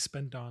those going to be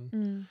spent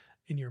on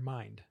in your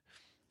mind?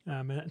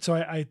 And so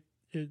I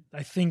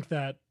think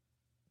that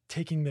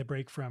taking the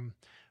break from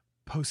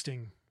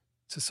posting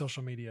to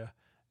social media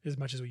as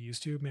much as we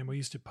used to, we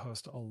used to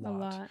post a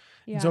lot.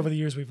 Yeah. And so over the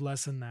years, we've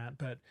lessened that,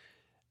 but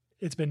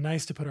it's been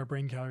nice to put our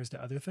brain calories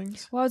to other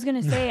things. Well, I was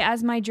going to say,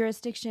 as my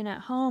jurisdiction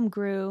at home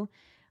grew,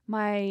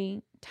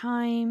 my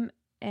time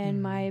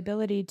and my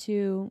ability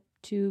to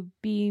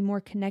be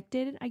more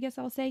connected, I guess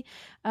I'll say,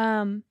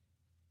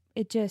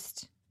 it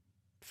just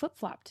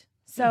flip-flopped.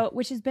 So,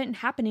 which has been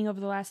happening over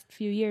the last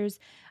few years.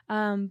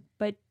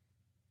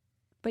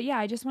 But yeah,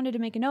 I just wanted to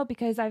make a note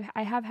because I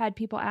have had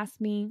people ask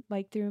me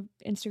like through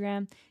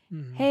Instagram,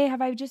 hey,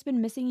 have I just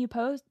been missing your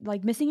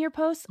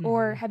posts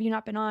or have you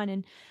not been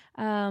on?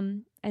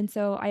 And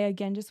so I,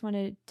 again, just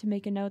wanted to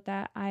make a note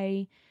that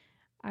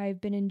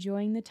I've been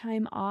enjoying the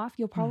time off.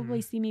 You'll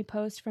probably see me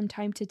post from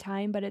time to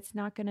time, but it's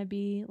not going to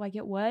be like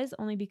it was,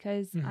 only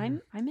because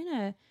I'm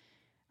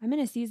in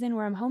a season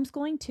where I'm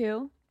homeschooling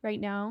too. Right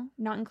now,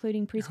 not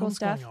including preschool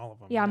stuff. All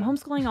of them, I'm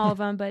homeschooling all of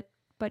them, but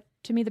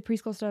to me the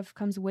preschool stuff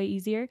comes way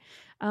easier.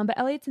 But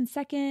Elliot's in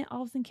second,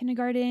 Olive's in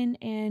kindergarten,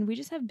 and we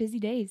just have busy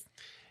days.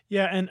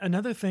 Yeah, and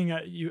another thing,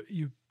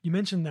 you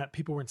mentioned that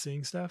people weren't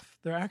seeing stuff.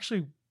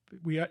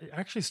 We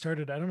actually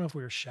started. I don't know if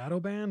we were shadow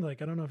banned.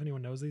 Like, I don't know if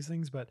anyone knows these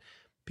things, but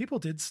people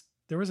did.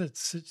 There was a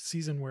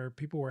season where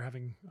people were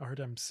having a hard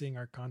time seeing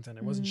our content.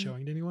 It wasn't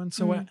showing to anyone.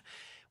 So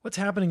what's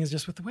happening is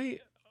just with the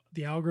way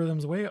the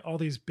algorithms, the way all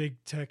these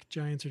big tech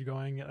giants are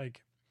going,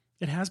 like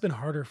it has been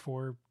harder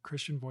for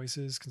Christian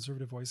voices,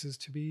 conservative voices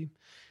to be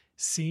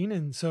seen.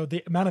 And so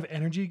the amount of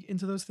energy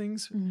into those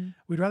things,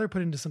 we'd rather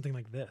put into something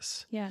like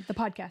this. Yeah. The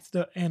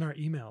podcast. And our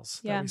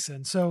emails that we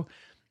send. So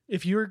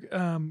if you're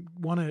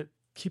want to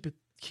keep up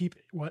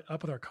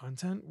with our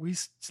content, we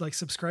like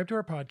subscribe to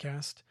our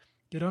podcast,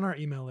 get on our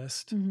email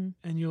list, and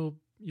you'll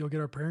you'll get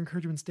our prayer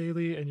encouragements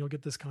daily, and you'll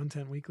get this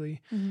content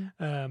weekly.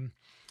 Mm-hmm.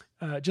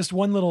 Just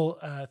one little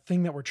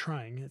thing that we're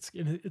trying. It's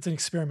an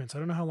experiment. So I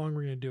don't know how long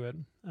we're going to do it.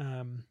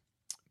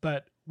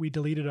 But we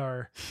deleted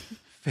our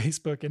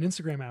Facebook and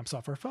Instagram apps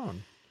off our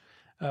phone.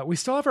 We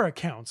still have our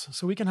accounts,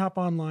 so we can hop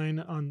online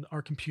on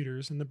our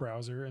computers in the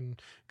browser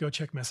and go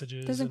check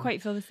messages. Doesn't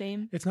quite feel the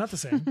same. It's not the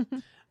same.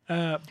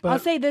 But I'll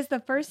say this: the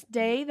first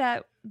day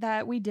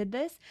that we did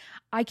this,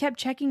 I kept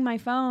checking my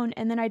phone,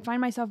 and then I'd find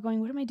myself going,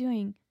 "What am I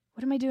doing?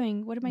 What am I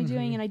doing? What am I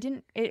doing?" And I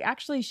didn't. It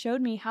actually showed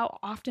me how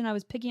often I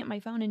was picking up my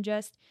phone and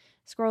just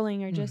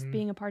scrolling or just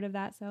being a part of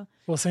that. So,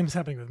 well, same is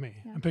happening with me.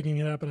 Yeah. I'm picking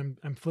it up and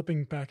I'm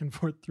flipping back and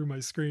forth through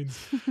my screens.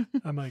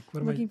 I'm like,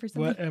 what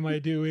am I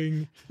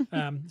doing?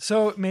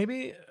 So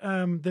maybe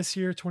this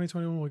year,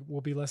 2021,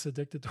 we'll be less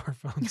addicted to our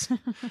phones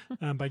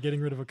by getting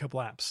rid of a couple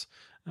apps.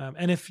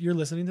 And if you're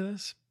listening to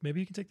this, maybe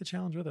you can take the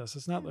challenge with us.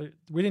 It's not like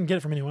we didn't get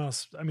it from anyone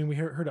else. I mean, we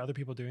heard other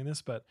people doing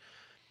this, but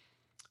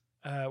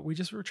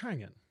we're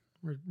trying it.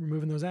 We're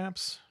removing those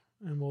apps,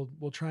 and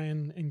we'll try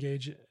and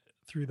engage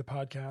through the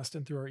podcast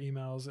and through our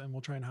emails, and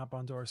we'll try and hop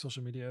onto our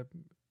social media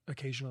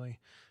occasionally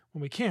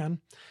when we can.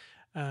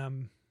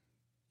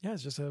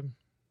 It's just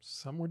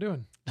something we're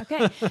doing.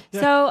 Okay.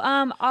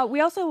 So we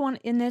also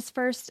want, in this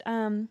first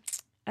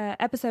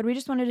episode, we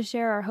just wanted to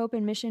share our hope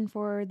and mission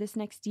for this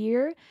next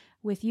year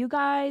with you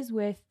guys,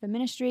 with the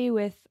ministry,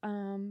 with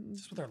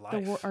just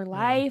with our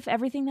life,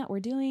 everything that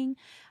we're doing.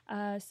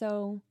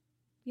 So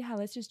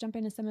let's just jump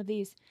into some of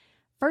these.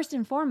 First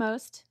and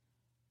foremost,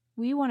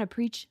 we want to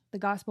preach the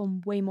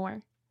gospel way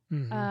more.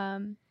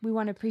 Mm-hmm. We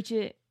want to preach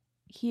it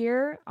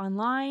here,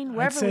 online,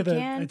 wherever we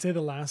can. I'd say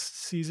the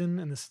last season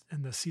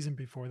and the season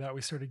before that,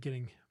 we started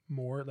getting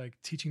more like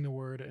teaching the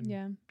word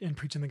and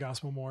preaching the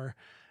gospel more.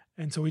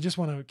 And so we just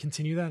want to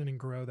continue that and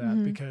grow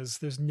that because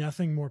there's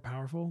nothing more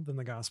powerful than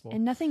the gospel.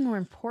 And nothing more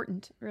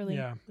important, really.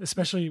 Yeah.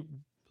 Especially,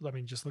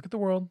 just look at the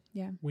world.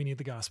 Yeah. We need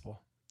the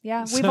gospel.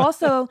 Yeah.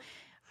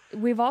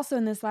 We've also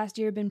in this last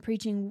year been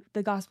preaching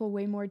the gospel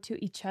way more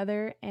to each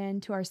other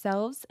and to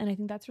ourselves. And I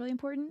think that's really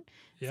important.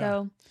 Yeah.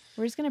 So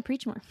we're just going to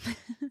preach more.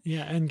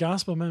 Yeah. And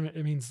gospel,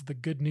 it means the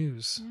good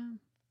news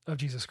of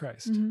Jesus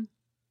Christ.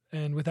 Mm-hmm.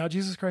 And without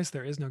Jesus Christ,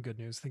 there is no good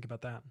news. Think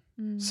about that.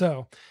 Mm.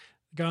 So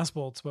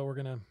gospel, it's what we're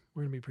going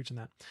to be preaching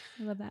that.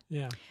 I love that.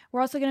 Yeah.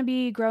 We're also going to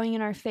be growing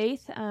in our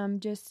faith.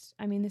 This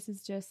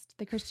is just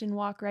the Christian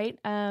walk, right?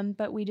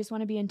 But we just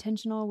want to be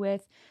intentional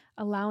with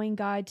allowing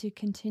God to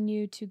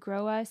continue to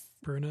grow us,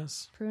 prune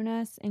us,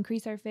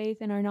 increase our faith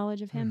and our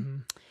knowledge of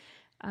Him.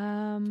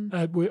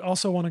 Mm-hmm. We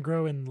also want to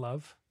grow in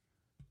love.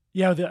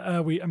 Yeah.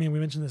 We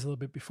mentioned this a little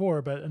bit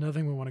before, but another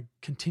thing we want to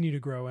continue to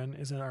grow in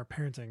is in our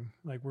parenting.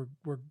 Like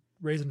we're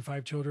raising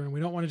 5 children, and we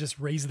don't want to just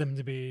raise them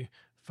to be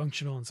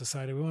functional in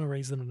society. We want to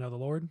raise them to know the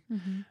Lord.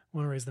 Mm-hmm. We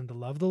want to raise them to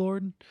love the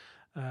Lord.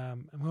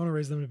 And we want to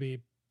raise them to be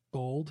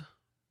bolder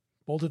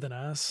than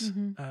us,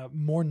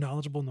 more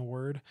knowledgeable in the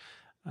word,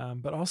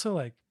 but also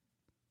like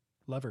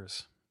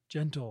lovers,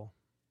 gentle,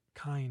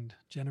 kind,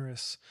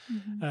 generous.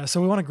 Mm-hmm.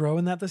 So we want to grow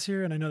in that this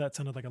year. And I know that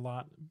sounded like a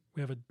lot.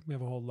 We have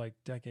a whole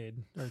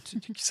decade or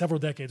several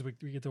decades we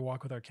get to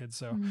walk with our kids.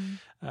 So,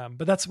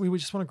 but we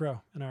just want to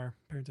grow in our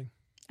parenting.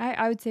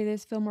 I would say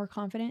this, feel more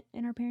confident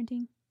in our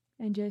parenting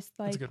and just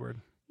that's a good word.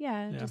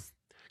 Yeah. Just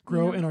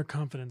grow in our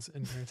confidence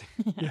in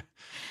parenting.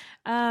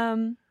 Yeah.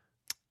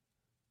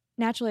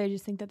 Naturally, I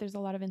just think that there's a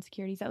lot of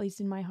insecurities, at least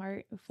in my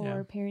heart,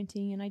 for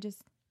parenting. And I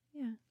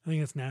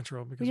think it's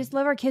natural because we just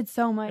love our kids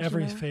so much.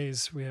 Every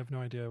phase, we have no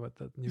idea what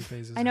the new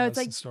phase is. I know, it's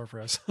like in store for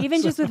us.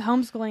 Even just with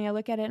homeschooling, I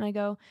look at it and I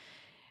go,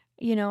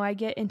 I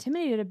get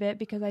intimidated a bit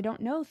because I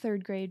don't know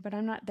 3rd grade, but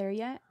I'm not there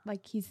yet.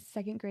 Like he's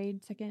 2nd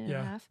grade, second and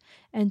a half.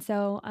 And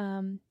so,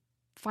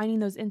 finding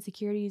those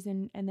insecurities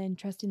and then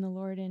trusting the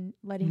Lord and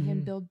letting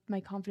Him build my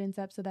confidence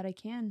up so that I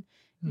can,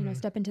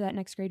 step into that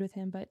next grade with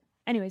Him. But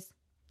anyways,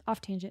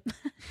 off tangent.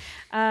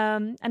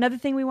 Another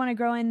thing we want to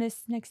grow in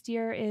this next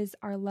year is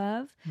our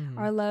love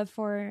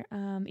for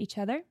each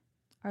other,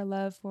 our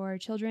love for our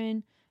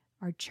children,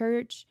 our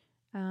church,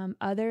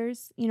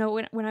 others.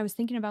 When I was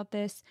thinking about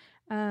this,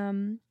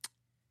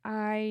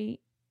 I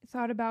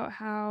thought about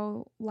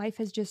how life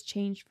has just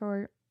changed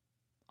for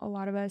a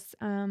lot of us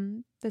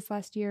this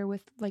last year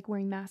with like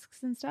wearing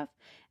masks and stuff.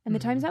 And the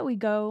times that we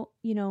go,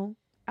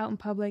 out in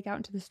public, out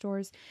into the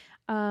stores,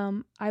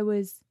 I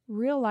was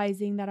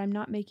realizing that I'm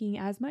not making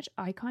as much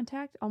eye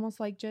contact, almost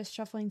like just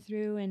shuffling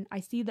through, and I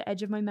see the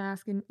edge of my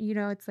mask and,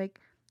 it's like,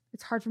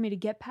 it's hard for me to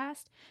get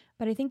past.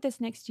 But I think this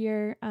next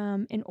year,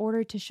 in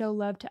order to show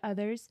love to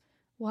others,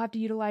 we'll have to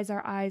utilize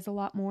our eyes a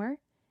lot more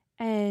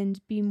and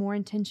be more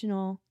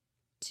intentional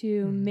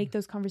to make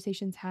those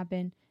conversations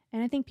happen.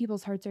 And I think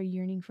people's hearts are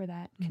yearning for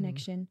that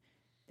connection.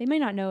 They may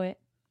not know it,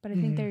 but I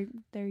think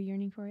they're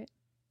yearning for it.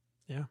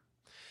 Yeah.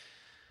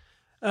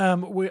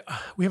 We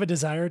have a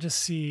desire to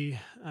see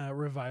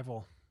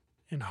revival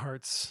in the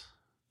hearts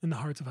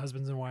of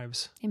husbands and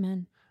wives.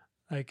 Amen.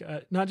 Like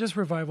not just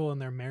revival in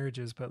their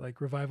marriages, but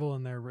like revival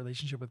in their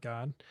relationship with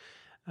God.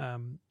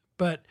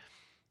 But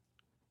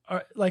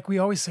like we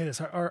always say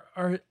this, our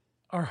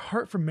our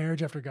heart for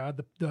marriage after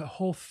God, the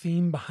whole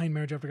theme behind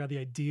marriage after God, the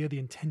idea, the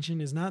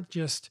intention is not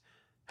just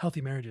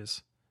healthy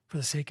marriages for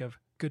the sake of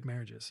good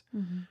marriages.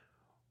 Mm-hmm.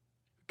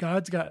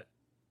 God's got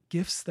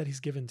gifts that he's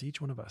given to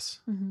each one of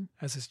us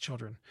as his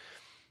children.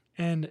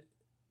 And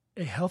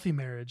a healthy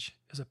marriage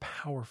is a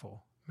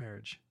powerful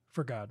marriage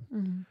for God.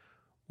 Mm-hmm.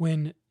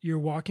 When you're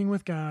walking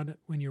with God,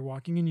 when you're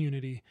walking in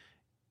unity,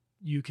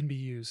 you can be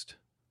used.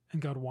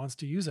 And God wants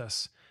to use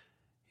us.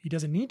 He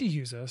doesn't need to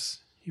use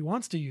us. He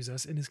wants to use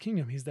us in his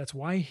kingdom. That's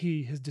why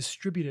he has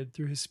distributed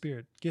through his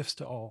Spirit gifts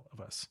to all of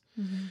us.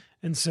 Mm-hmm.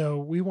 And so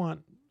we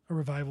want a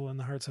revival in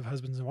the hearts of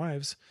husbands and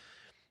wives,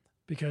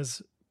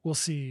 because we'll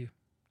see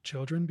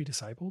children be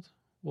discipled.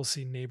 We'll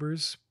see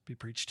neighbors be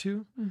preached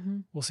to. Mm-hmm.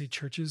 We'll see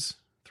churches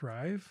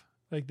thrive.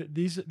 Like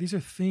these are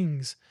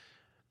things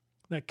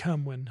that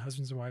come when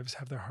husbands and wives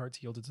have their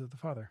hearts yielded to the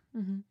Father.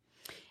 Mm-hmm.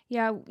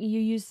 Yeah,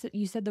 you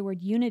said the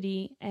word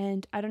unity,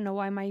 and I don't know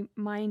why my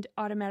mind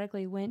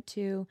automatically went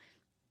to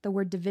the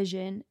word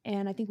division.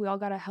 And I think we all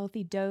got a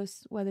healthy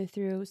dose, whether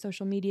through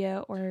social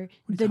media or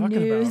the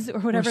news or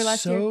whatever. We're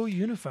last year. So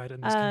unified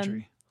in this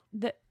country.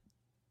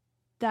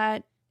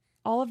 That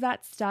all of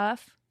that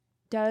stuff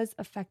does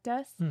affect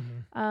us.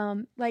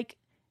 Mm-hmm. Like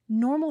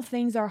normal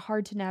things are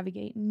hard to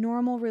navigate.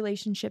 Normal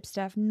relationship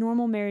stuff,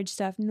 normal marriage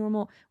stuff,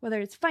 normal, whether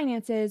it's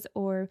finances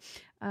or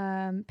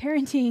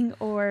parenting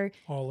or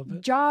all of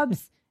it.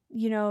 Jobs,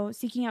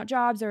 seeking out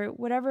jobs or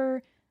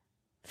whatever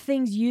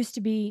things used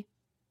to be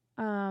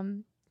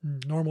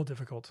normal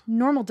difficult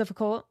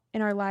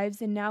in our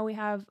lives. And now we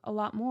have a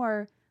lot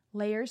more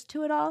layers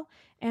to it all.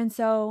 And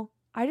so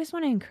I just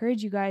want to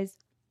encourage you guys,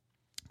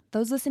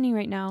 those listening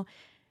right now,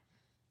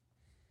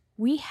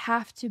 we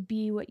have to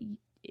be what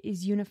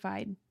is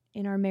unified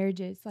in our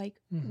marriages.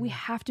 Like we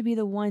have to be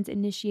the ones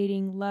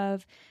initiating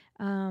love,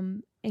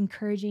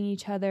 encouraging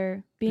each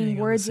other, being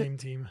on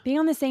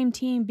the same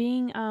team,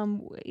 being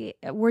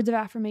words of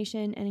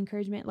affirmation and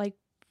encouragement. Like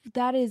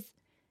that is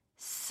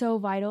so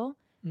vital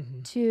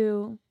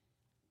to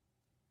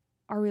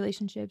our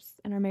relationships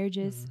and our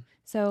marriages.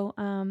 So,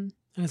 and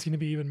it's going to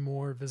be even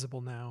more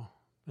visible now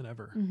than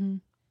ever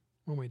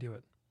when we do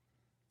it.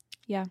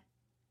 Yeah.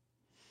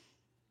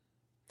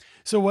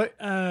 So what,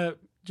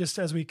 just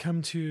as we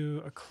come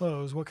to a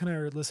close, what can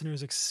our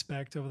listeners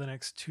expect over the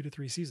next 2 to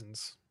 3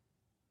 seasons?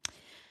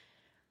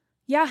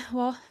 Yeah,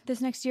 well, this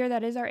next year,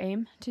 that is our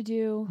aim to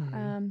do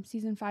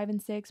season 5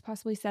 and 6,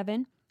 possibly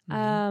 7.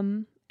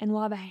 And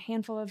we'll have a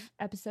handful of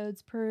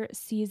episodes per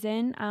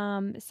season.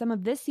 Some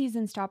of this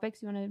season's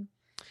topics, you want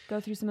to go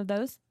through some of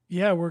those?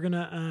 Yeah, we're going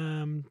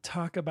to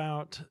talk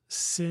about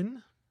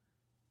sin.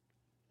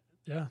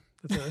 Yeah.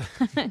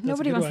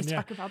 Nobody wants to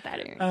talk about that,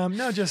 Aaron.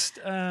 No, just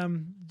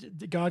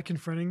God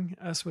confronting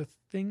us with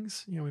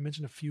things. We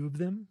mentioned a few of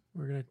them.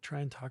 We're going to try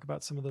and talk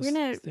about some of those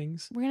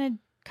things. We're going to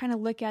kind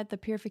of look at the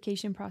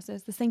purification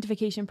process, the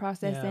sanctification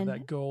process. Yeah, and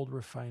that gold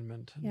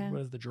refinement. Yeah.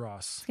 What is the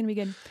dross? It's going to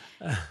be good.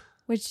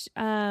 Which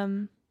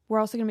we're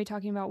also going to be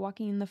talking about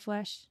walking in the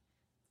flesh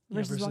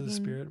versus walking the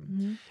Spirit.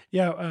 Mm-hmm.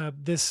 Yeah,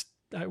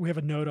 we have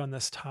a note on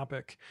this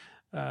topic.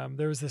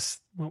 There was this,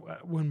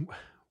 when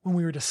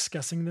we were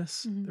discussing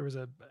this, there was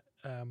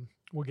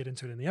we'll get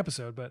into it in the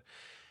episode, but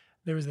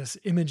there was this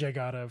image I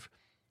got of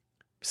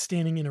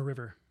standing in a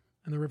river,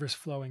 and the river's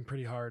flowing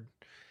pretty hard,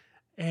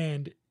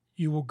 and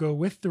you will go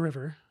with the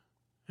river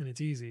and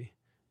it's easy.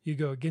 You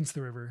go against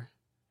the river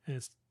and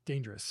it's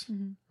dangerous,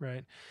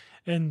 right?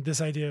 And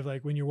this idea of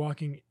like when you're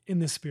walking in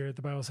the Spirit,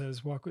 the Bible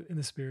says walk in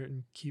the Spirit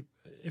and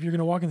if you're going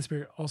to walk in the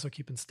Spirit, also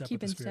keep in step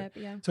with the Spirit.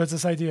 Yeah. So it's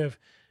this idea of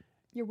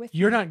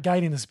you're not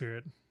guiding the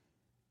Spirit.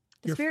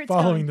 You're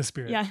following the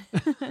Spirit. Yeah.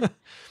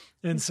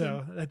 And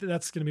so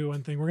that's going to be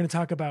one thing. We're going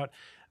to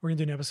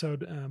do an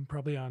episode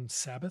probably on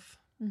Sabbath.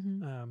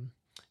 And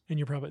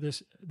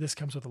this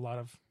comes with a lot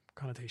of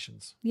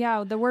connotations.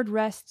 Yeah. The word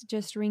rest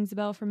just rings a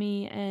bell for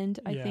me. And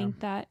I think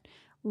that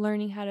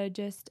learning how to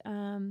just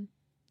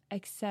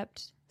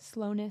accept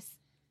slowness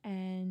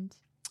and...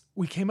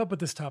 We came up with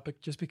this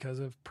topic just because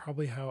of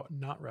probably how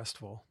not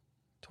restful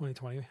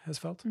 2020 has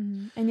felt.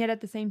 And yet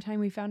at the same time,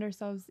 we found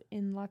ourselves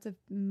in lots of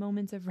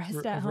moments of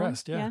rest at home.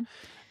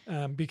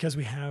 Because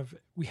we have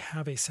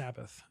a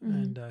Sabbath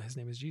and his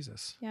name is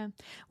Jesus. Yeah.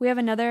 We have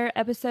another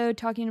episode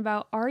talking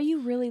about, are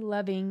you really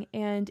loving?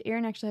 And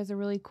Aaron actually has a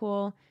really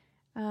cool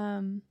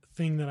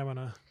thing that I want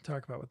to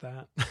talk about with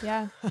that.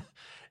 Yeah.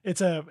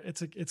 It's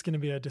going to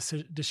be a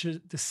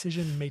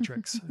decision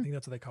matrix. I think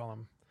that's what they call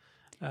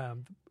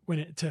them.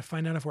 To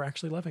find out if we're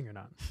actually loving or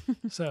not.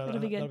 So that'll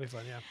be good. That'll be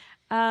fun.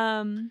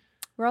 Yeah.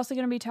 We're also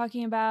going to be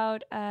talking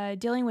about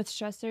dealing with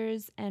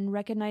stressors and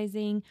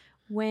recognizing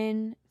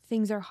when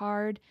things are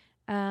hard,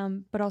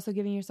 but also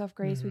giving yourself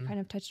grace. We've kind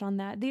of touched on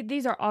that.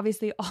 These are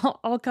obviously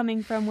all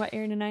coming from what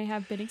Aaron and I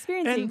have been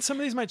experiencing. And some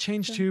of these might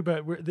change too,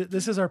 but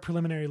this is our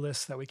preliminary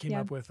list that we came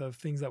up with of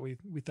things that we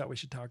thought we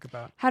should talk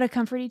about. How to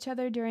comfort each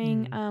other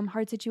during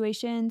hard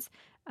situations.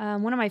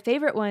 One of my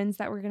favorite ones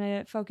that we're going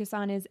to focus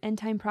on is end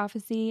time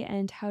prophecy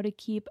and how to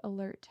keep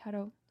alert, how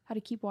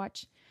to keep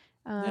watch.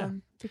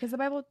 Because the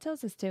Bible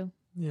tells us to.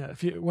 Yeah.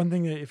 One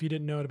thing that if you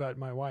didn't know it about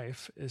my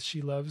wife is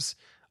she loves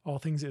all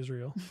things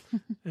Israel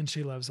and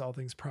she loves all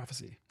things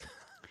prophecy.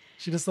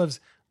 She just loves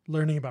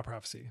learning about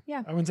prophecy.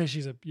 Yeah. I wouldn't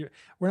say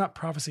we're not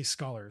prophecy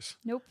scholars.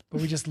 Nope.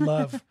 But we just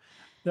love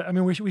that. I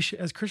mean, we should,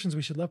 as Christians,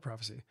 we should love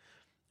prophecy.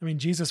 I mean,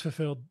 Jesus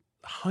fulfilled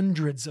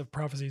hundreds of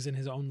prophecies in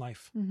his own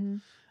life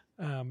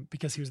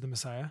because he was the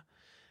Messiah.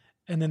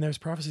 And then there's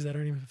prophecies that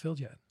aren't even fulfilled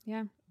yet.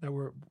 Yeah. That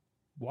we're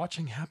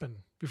watching happen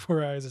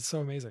before our eyes. It's so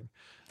amazing.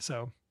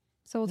 So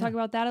we'll talk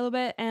about that a little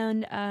bit,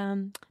 and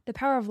the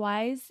power of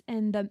lies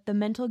and the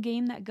mental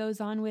game that goes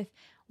on with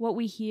what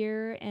we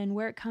hear and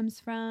where it comes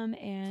from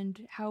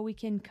and how we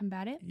can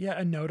combat it. Yeah,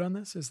 a note on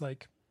this is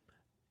like,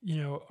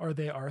 are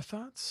they our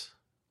thoughts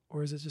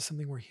or is it just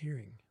something we're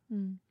hearing?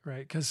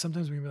 Right? Because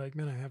sometimes we can be like,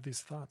 man, I have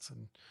these thoughts,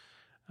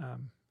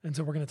 and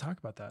so we're going to talk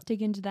about that.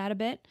 Dig into that a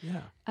bit.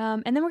 Yeah.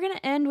 And then we're going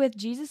to end with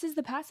Jesus is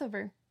the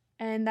Passover.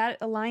 And that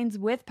aligns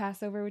with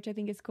Passover, which I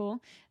think is cool.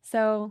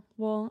 So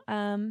we'll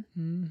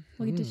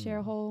get to share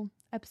a whole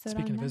episode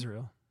Speaking on that. of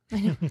Israel. I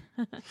know.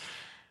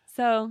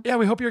 So yeah,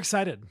 we hope you're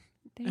excited.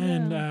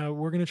 And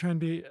we're going to try and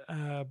be,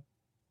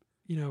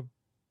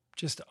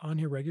 just on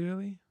here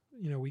regularly,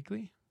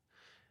 weekly.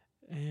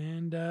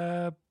 And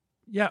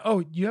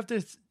you have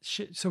to.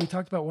 So we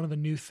talked about one of the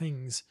new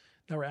things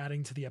that we're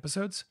adding to the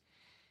episodes.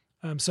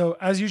 So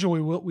as usual,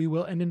 we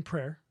will end in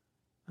prayer,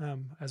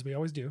 as we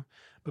always do.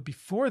 But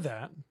before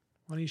that,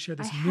 why don't you share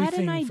this new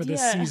thing for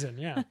this season?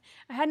 Yeah.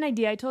 I had an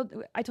idea. I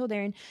told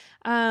Aaron,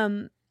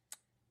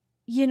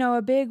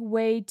 a big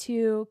way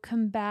to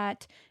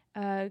combat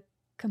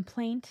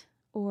complaint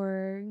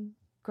or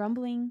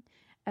grumbling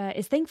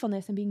is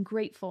thankfulness and being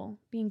grateful.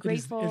 Being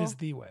grateful. It is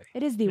the way.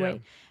 It is the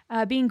way.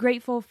 Being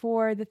grateful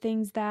for the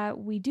things that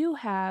we do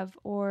have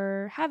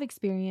or have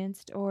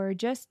experienced, or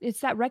just it's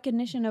that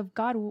recognition of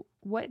God,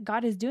 what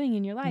God is doing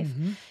in your life.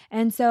 Mm-hmm.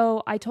 And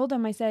so I told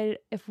him, I said,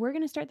 if we're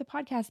going to start the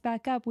podcast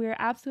back up, we're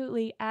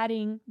absolutely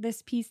adding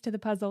this piece to the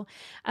puzzle.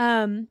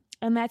 And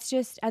that's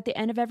just at the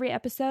end of every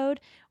episode,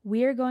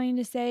 we're going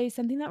to say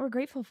something that we're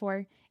grateful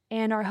for.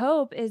 And our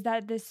hope is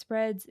that this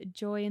spreads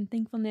joy and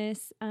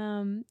thankfulness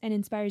and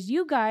inspires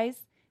you guys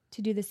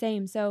to do the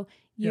same. So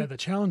the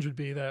challenge would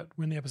be that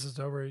when the episode's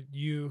over,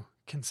 you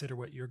consider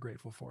what you're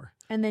grateful for.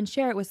 And then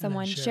share it with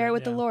someone. Share it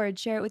with the Lord.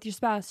 Share it with your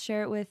spouse.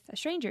 Share it with a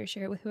stranger.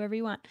 Share it with whoever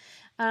you want.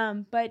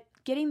 But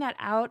getting that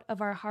out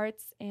of our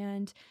hearts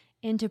and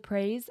into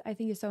praise, I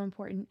think is so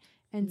important.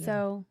 And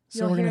so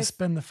we're going to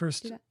spend the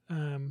first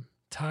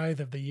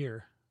tithe of the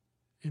year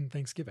in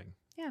Thanksgiving.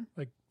 Yeah.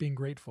 Like being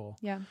grateful.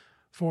 Yeah.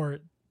 For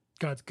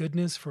God's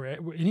goodness, for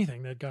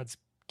anything that God's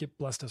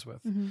blessed us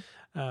with.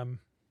 Mm-hmm.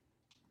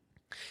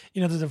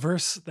 There's a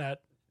verse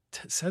that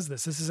says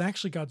this is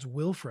actually God's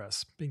will for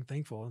us, being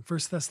thankful. In 1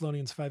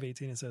 Thessalonians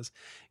 5:18, it says,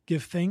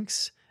 give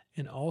thanks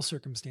in all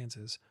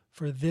circumstances,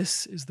 for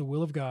this is the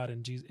will of God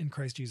in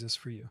Christ Jesus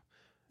for you.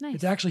 Nice.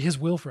 It's actually his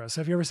will for us.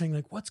 Have you ever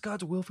saying what's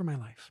God's will for my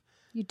life?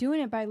 You're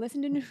doing it by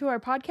listening to our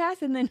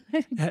podcast and then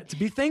to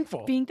be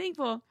thankful. Being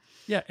thankful.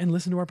 Yeah, and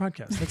listen to our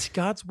podcast. That's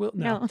God's will.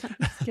 No,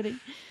 just kidding.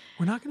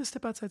 We're not going to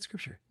step outside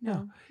Scripture.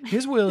 No.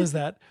 His will is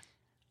that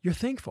you're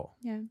thankful.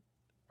 Yeah.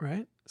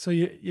 Right? So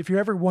if you're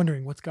ever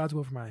wondering what's God's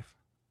will for my life,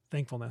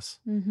 thankfulness.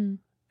 Mm-hmm.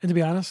 And to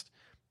be honest,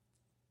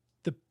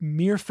 the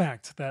mere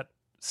fact that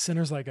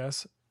sinners like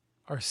us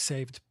are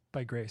saved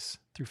by grace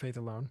through faith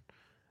alone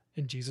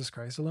in Jesus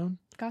Christ alone.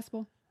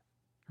 Gospel.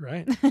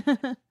 Right?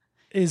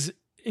 is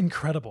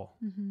incredible,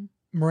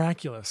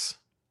 miraculous,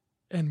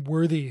 and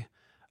worthy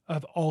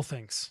of all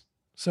things.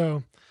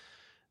 So,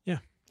 yeah.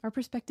 Our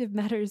perspective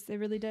matters. It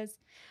really does.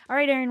 All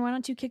right, Aaron, why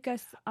don't you kick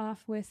us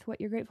off with what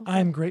you're grateful for?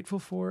 I'm grateful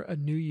for a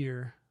new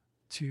year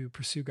to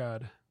pursue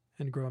God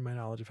and grow in my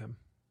knowledge of him.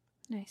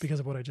 Nice. Because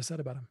of what I just said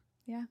about him.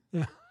 Yeah.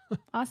 Yeah.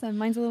 Awesome.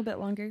 Mine's a little bit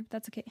longer.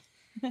 That's okay.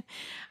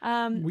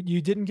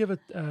 You didn't give a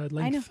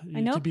length.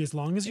 I know. To be as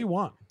long as you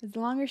want. As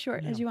long or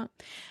short as you want.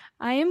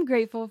 I am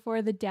grateful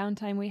for the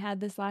downtime we had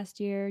this last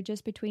year,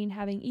 just between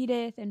having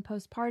Edith and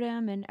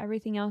postpartum and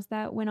everything else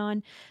that went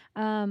on.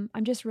 I'm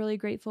just really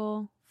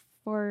grateful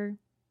for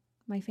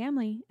my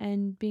family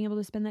and being able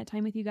to spend that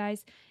time with you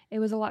guys. It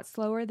was a lot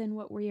slower than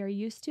what we are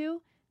used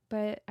to,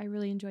 but I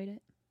really enjoyed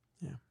it.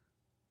 Yeah.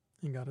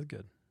 And God is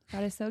good.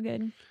 God is so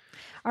good.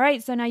 All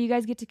right. So now you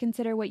guys get to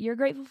consider what you're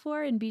grateful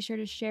for and be sure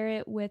to share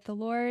it with the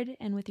Lord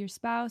and with your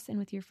spouse and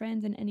with your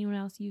friends and anyone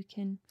else you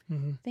can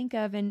think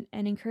of and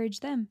encourage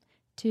them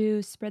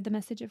to spread the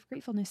message of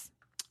gratefulness.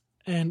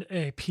 And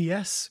a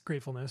P.S.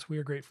 gratefulness. We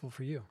are grateful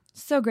for you.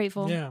 So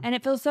grateful. Yeah. And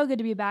it feels so good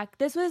to be back.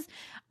 This was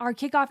our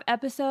kickoff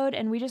episode,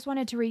 and we just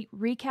wanted to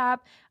recap,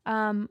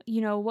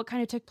 what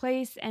kind of took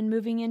place and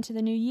moving into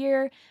the new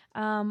year.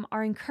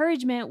 Our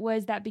encouragement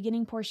was that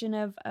beginning portion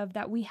of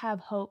that we have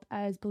hope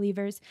as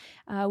believers.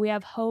 We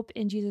have hope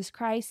in Jesus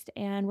Christ,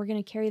 and we're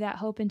going to carry that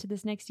hope into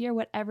this next year,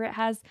 whatever it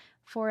has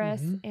for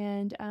us.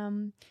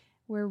 And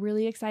we're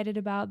really excited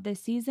about this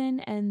season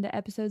and the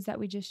episodes that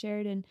we just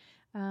shared and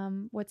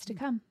what's to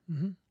come.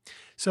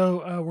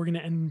 So we're going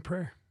to end in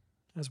prayer,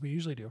 as we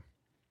usually do.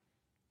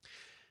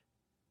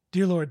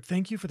 Dear Lord,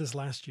 thank you for this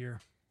last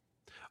year.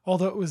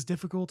 Although it was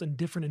difficult and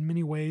different in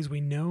many ways,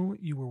 we know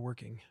you were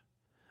working.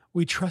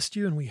 We trust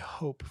you and we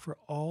hope for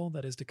all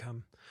that is to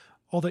come,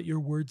 all that your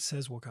word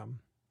says will come.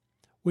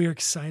 We are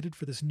excited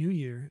for this new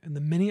year and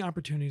the many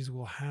opportunities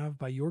we'll have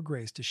by your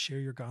grace to share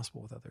your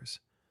gospel with others.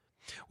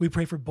 We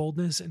pray for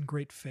boldness and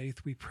great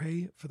faith. We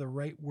pray for the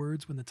right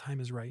words when the time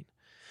is right.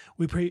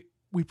 We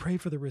pray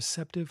for the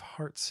receptive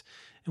hearts,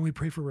 and we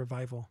pray for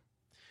revival.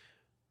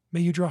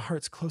 May you draw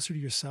hearts closer to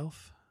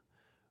yourself.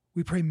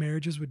 We pray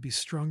marriages would be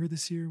stronger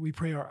this year. We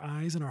pray our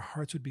eyes and our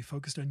hearts would be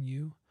focused on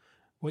you,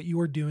 what you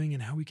are doing,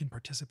 and how we can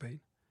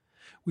participate.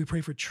 We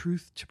pray for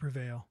truth to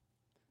prevail.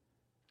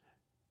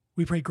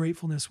 We pray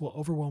gratefulness will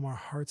overwhelm our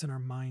hearts and our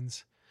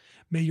minds.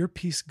 May your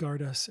peace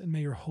guard us, and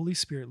may your Holy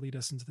Spirit lead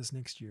us into this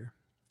next year.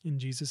 In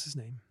Jesus'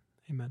 name,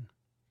 amen.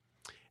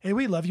 Hey,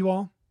 we love you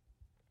all.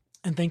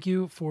 And thank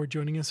you for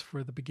joining us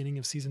for the beginning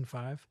of season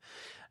 5.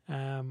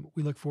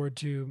 We look forward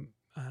to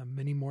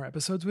many more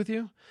episodes with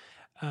you.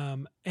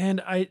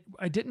 And I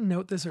didn't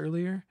note this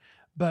earlier,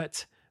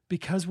 but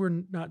because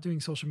we're not doing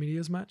social media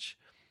as much,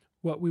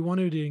 what we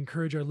wanted to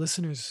encourage our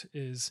listeners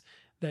is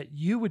that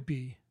you would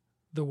be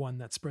the one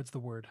that spreads the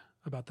word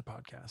about the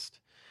podcast.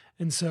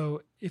 And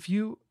so if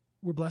you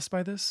were blessed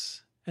by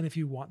this, and if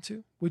you want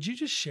to, would you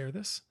just share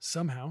this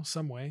somehow,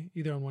 some way,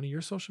 either on one of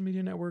your social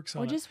media networks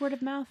or just word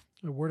of mouth?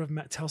 A word of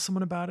mouth. Tell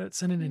someone about it.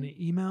 Send it in an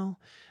email.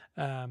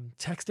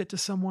 Text it to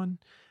someone.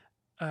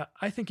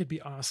 I think it'd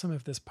be awesome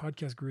if this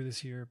podcast grew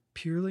this year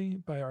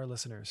purely by our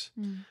listeners.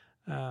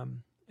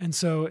 And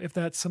so if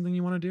that's something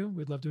you want to do,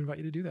 we'd love to invite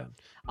you to do that.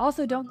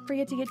 Also, don't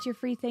forget to get your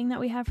free thing that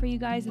we have for you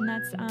guys, and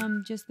that's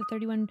just the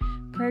 31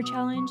 Prayer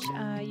Challenge.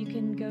 You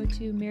can go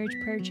to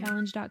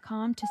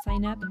marriageprayerchallenge.com to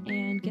sign up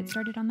and get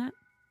started on that.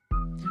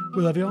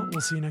 We love you all.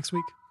 We'll see you next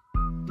week.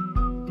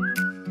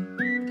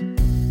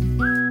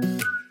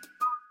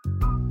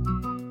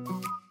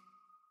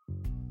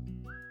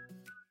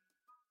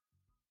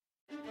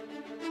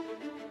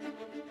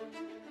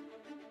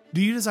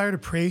 Do you desire to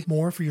pray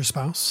more for your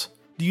spouse?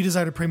 Do you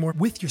desire to pray more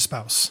with your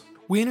spouse?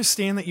 We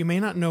understand that you may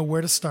not know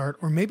where to start,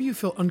 or maybe you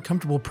feel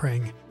uncomfortable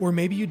praying, or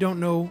maybe you don't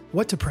know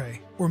what to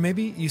pray, or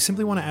maybe you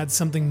simply want to add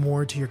something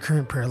more to your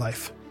current prayer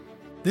life.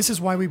 This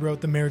is why we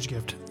wrote The Marriage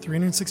Gift,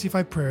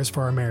 365 Prayers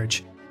for Our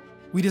Marriage.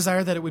 We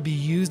desire that it would be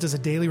used as a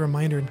daily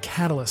reminder and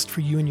catalyst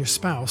for you and your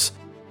spouse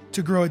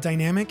to grow a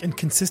dynamic and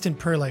consistent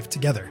prayer life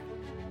together.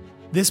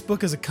 This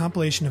book is a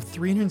compilation of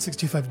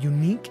 365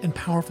 unique and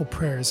powerful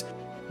prayers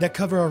that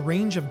cover a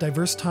range of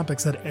diverse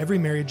topics that every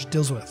marriage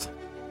deals with.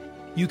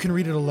 You can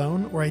read it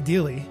alone, or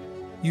ideally,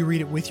 you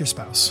read it with your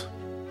spouse.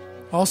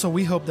 Also,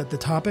 we hope that the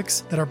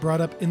topics that are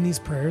brought up in these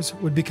prayers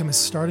would become a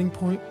starting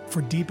point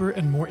for deeper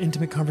and more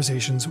intimate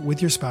conversations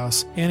with your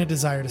spouse and a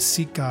desire to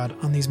seek God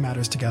on these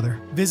matters together.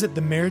 Visit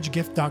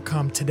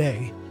themarriagegift.com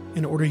today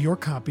and order your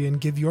copy and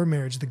give your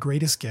marriage the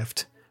greatest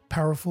gift,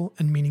 powerful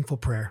and meaningful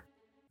prayer.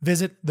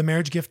 Visit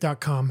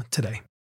themarriagegift.com today.